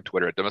Instagram and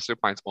Twitter at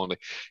domestic pints only.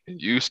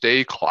 And you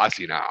stay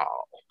classy now.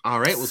 All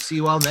right. We'll see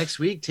you all next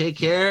week. Take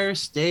care.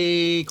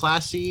 Stay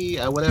classy.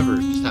 Whatever.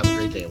 Just have a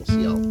great day. We'll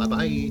see y'all. Bye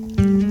bye.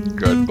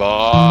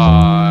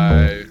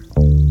 Goodbye.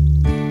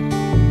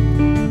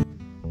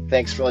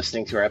 Thanks for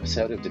listening to our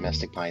episode of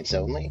Domestic Pints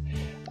Only.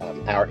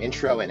 Our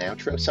intro and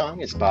outro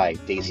song is by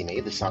Daisy Mae.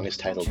 The song is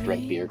titled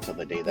Drink Beer Till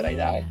the Day That I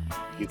Die.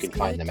 You can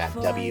find them at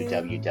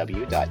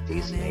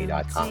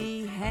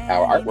www.daisymay.com.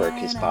 Our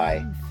artwork is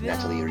by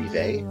Natalie Rive.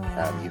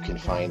 You can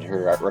find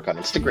her artwork on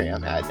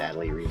Instagram at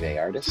Natalie Rive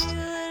Artist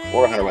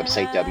or on our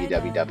website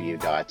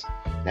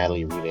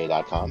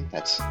www.natalierive.com.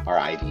 That's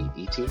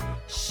RIVET.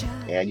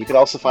 And you can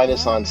also find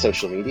us on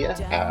social media.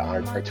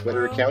 Our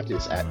Twitter account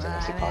is at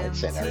Domestic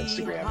Pints, and our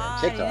Instagram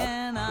and TikTok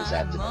is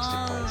at Domestic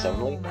Pints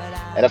Only.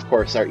 And of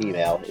course, our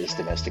email is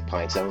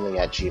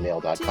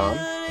domesticpintsonly@gmail.com.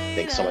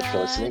 Thanks so much for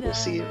listening. We'll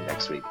see you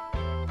next week.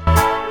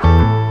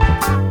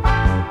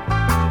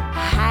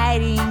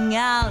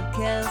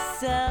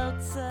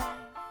 Alka-Seltzer.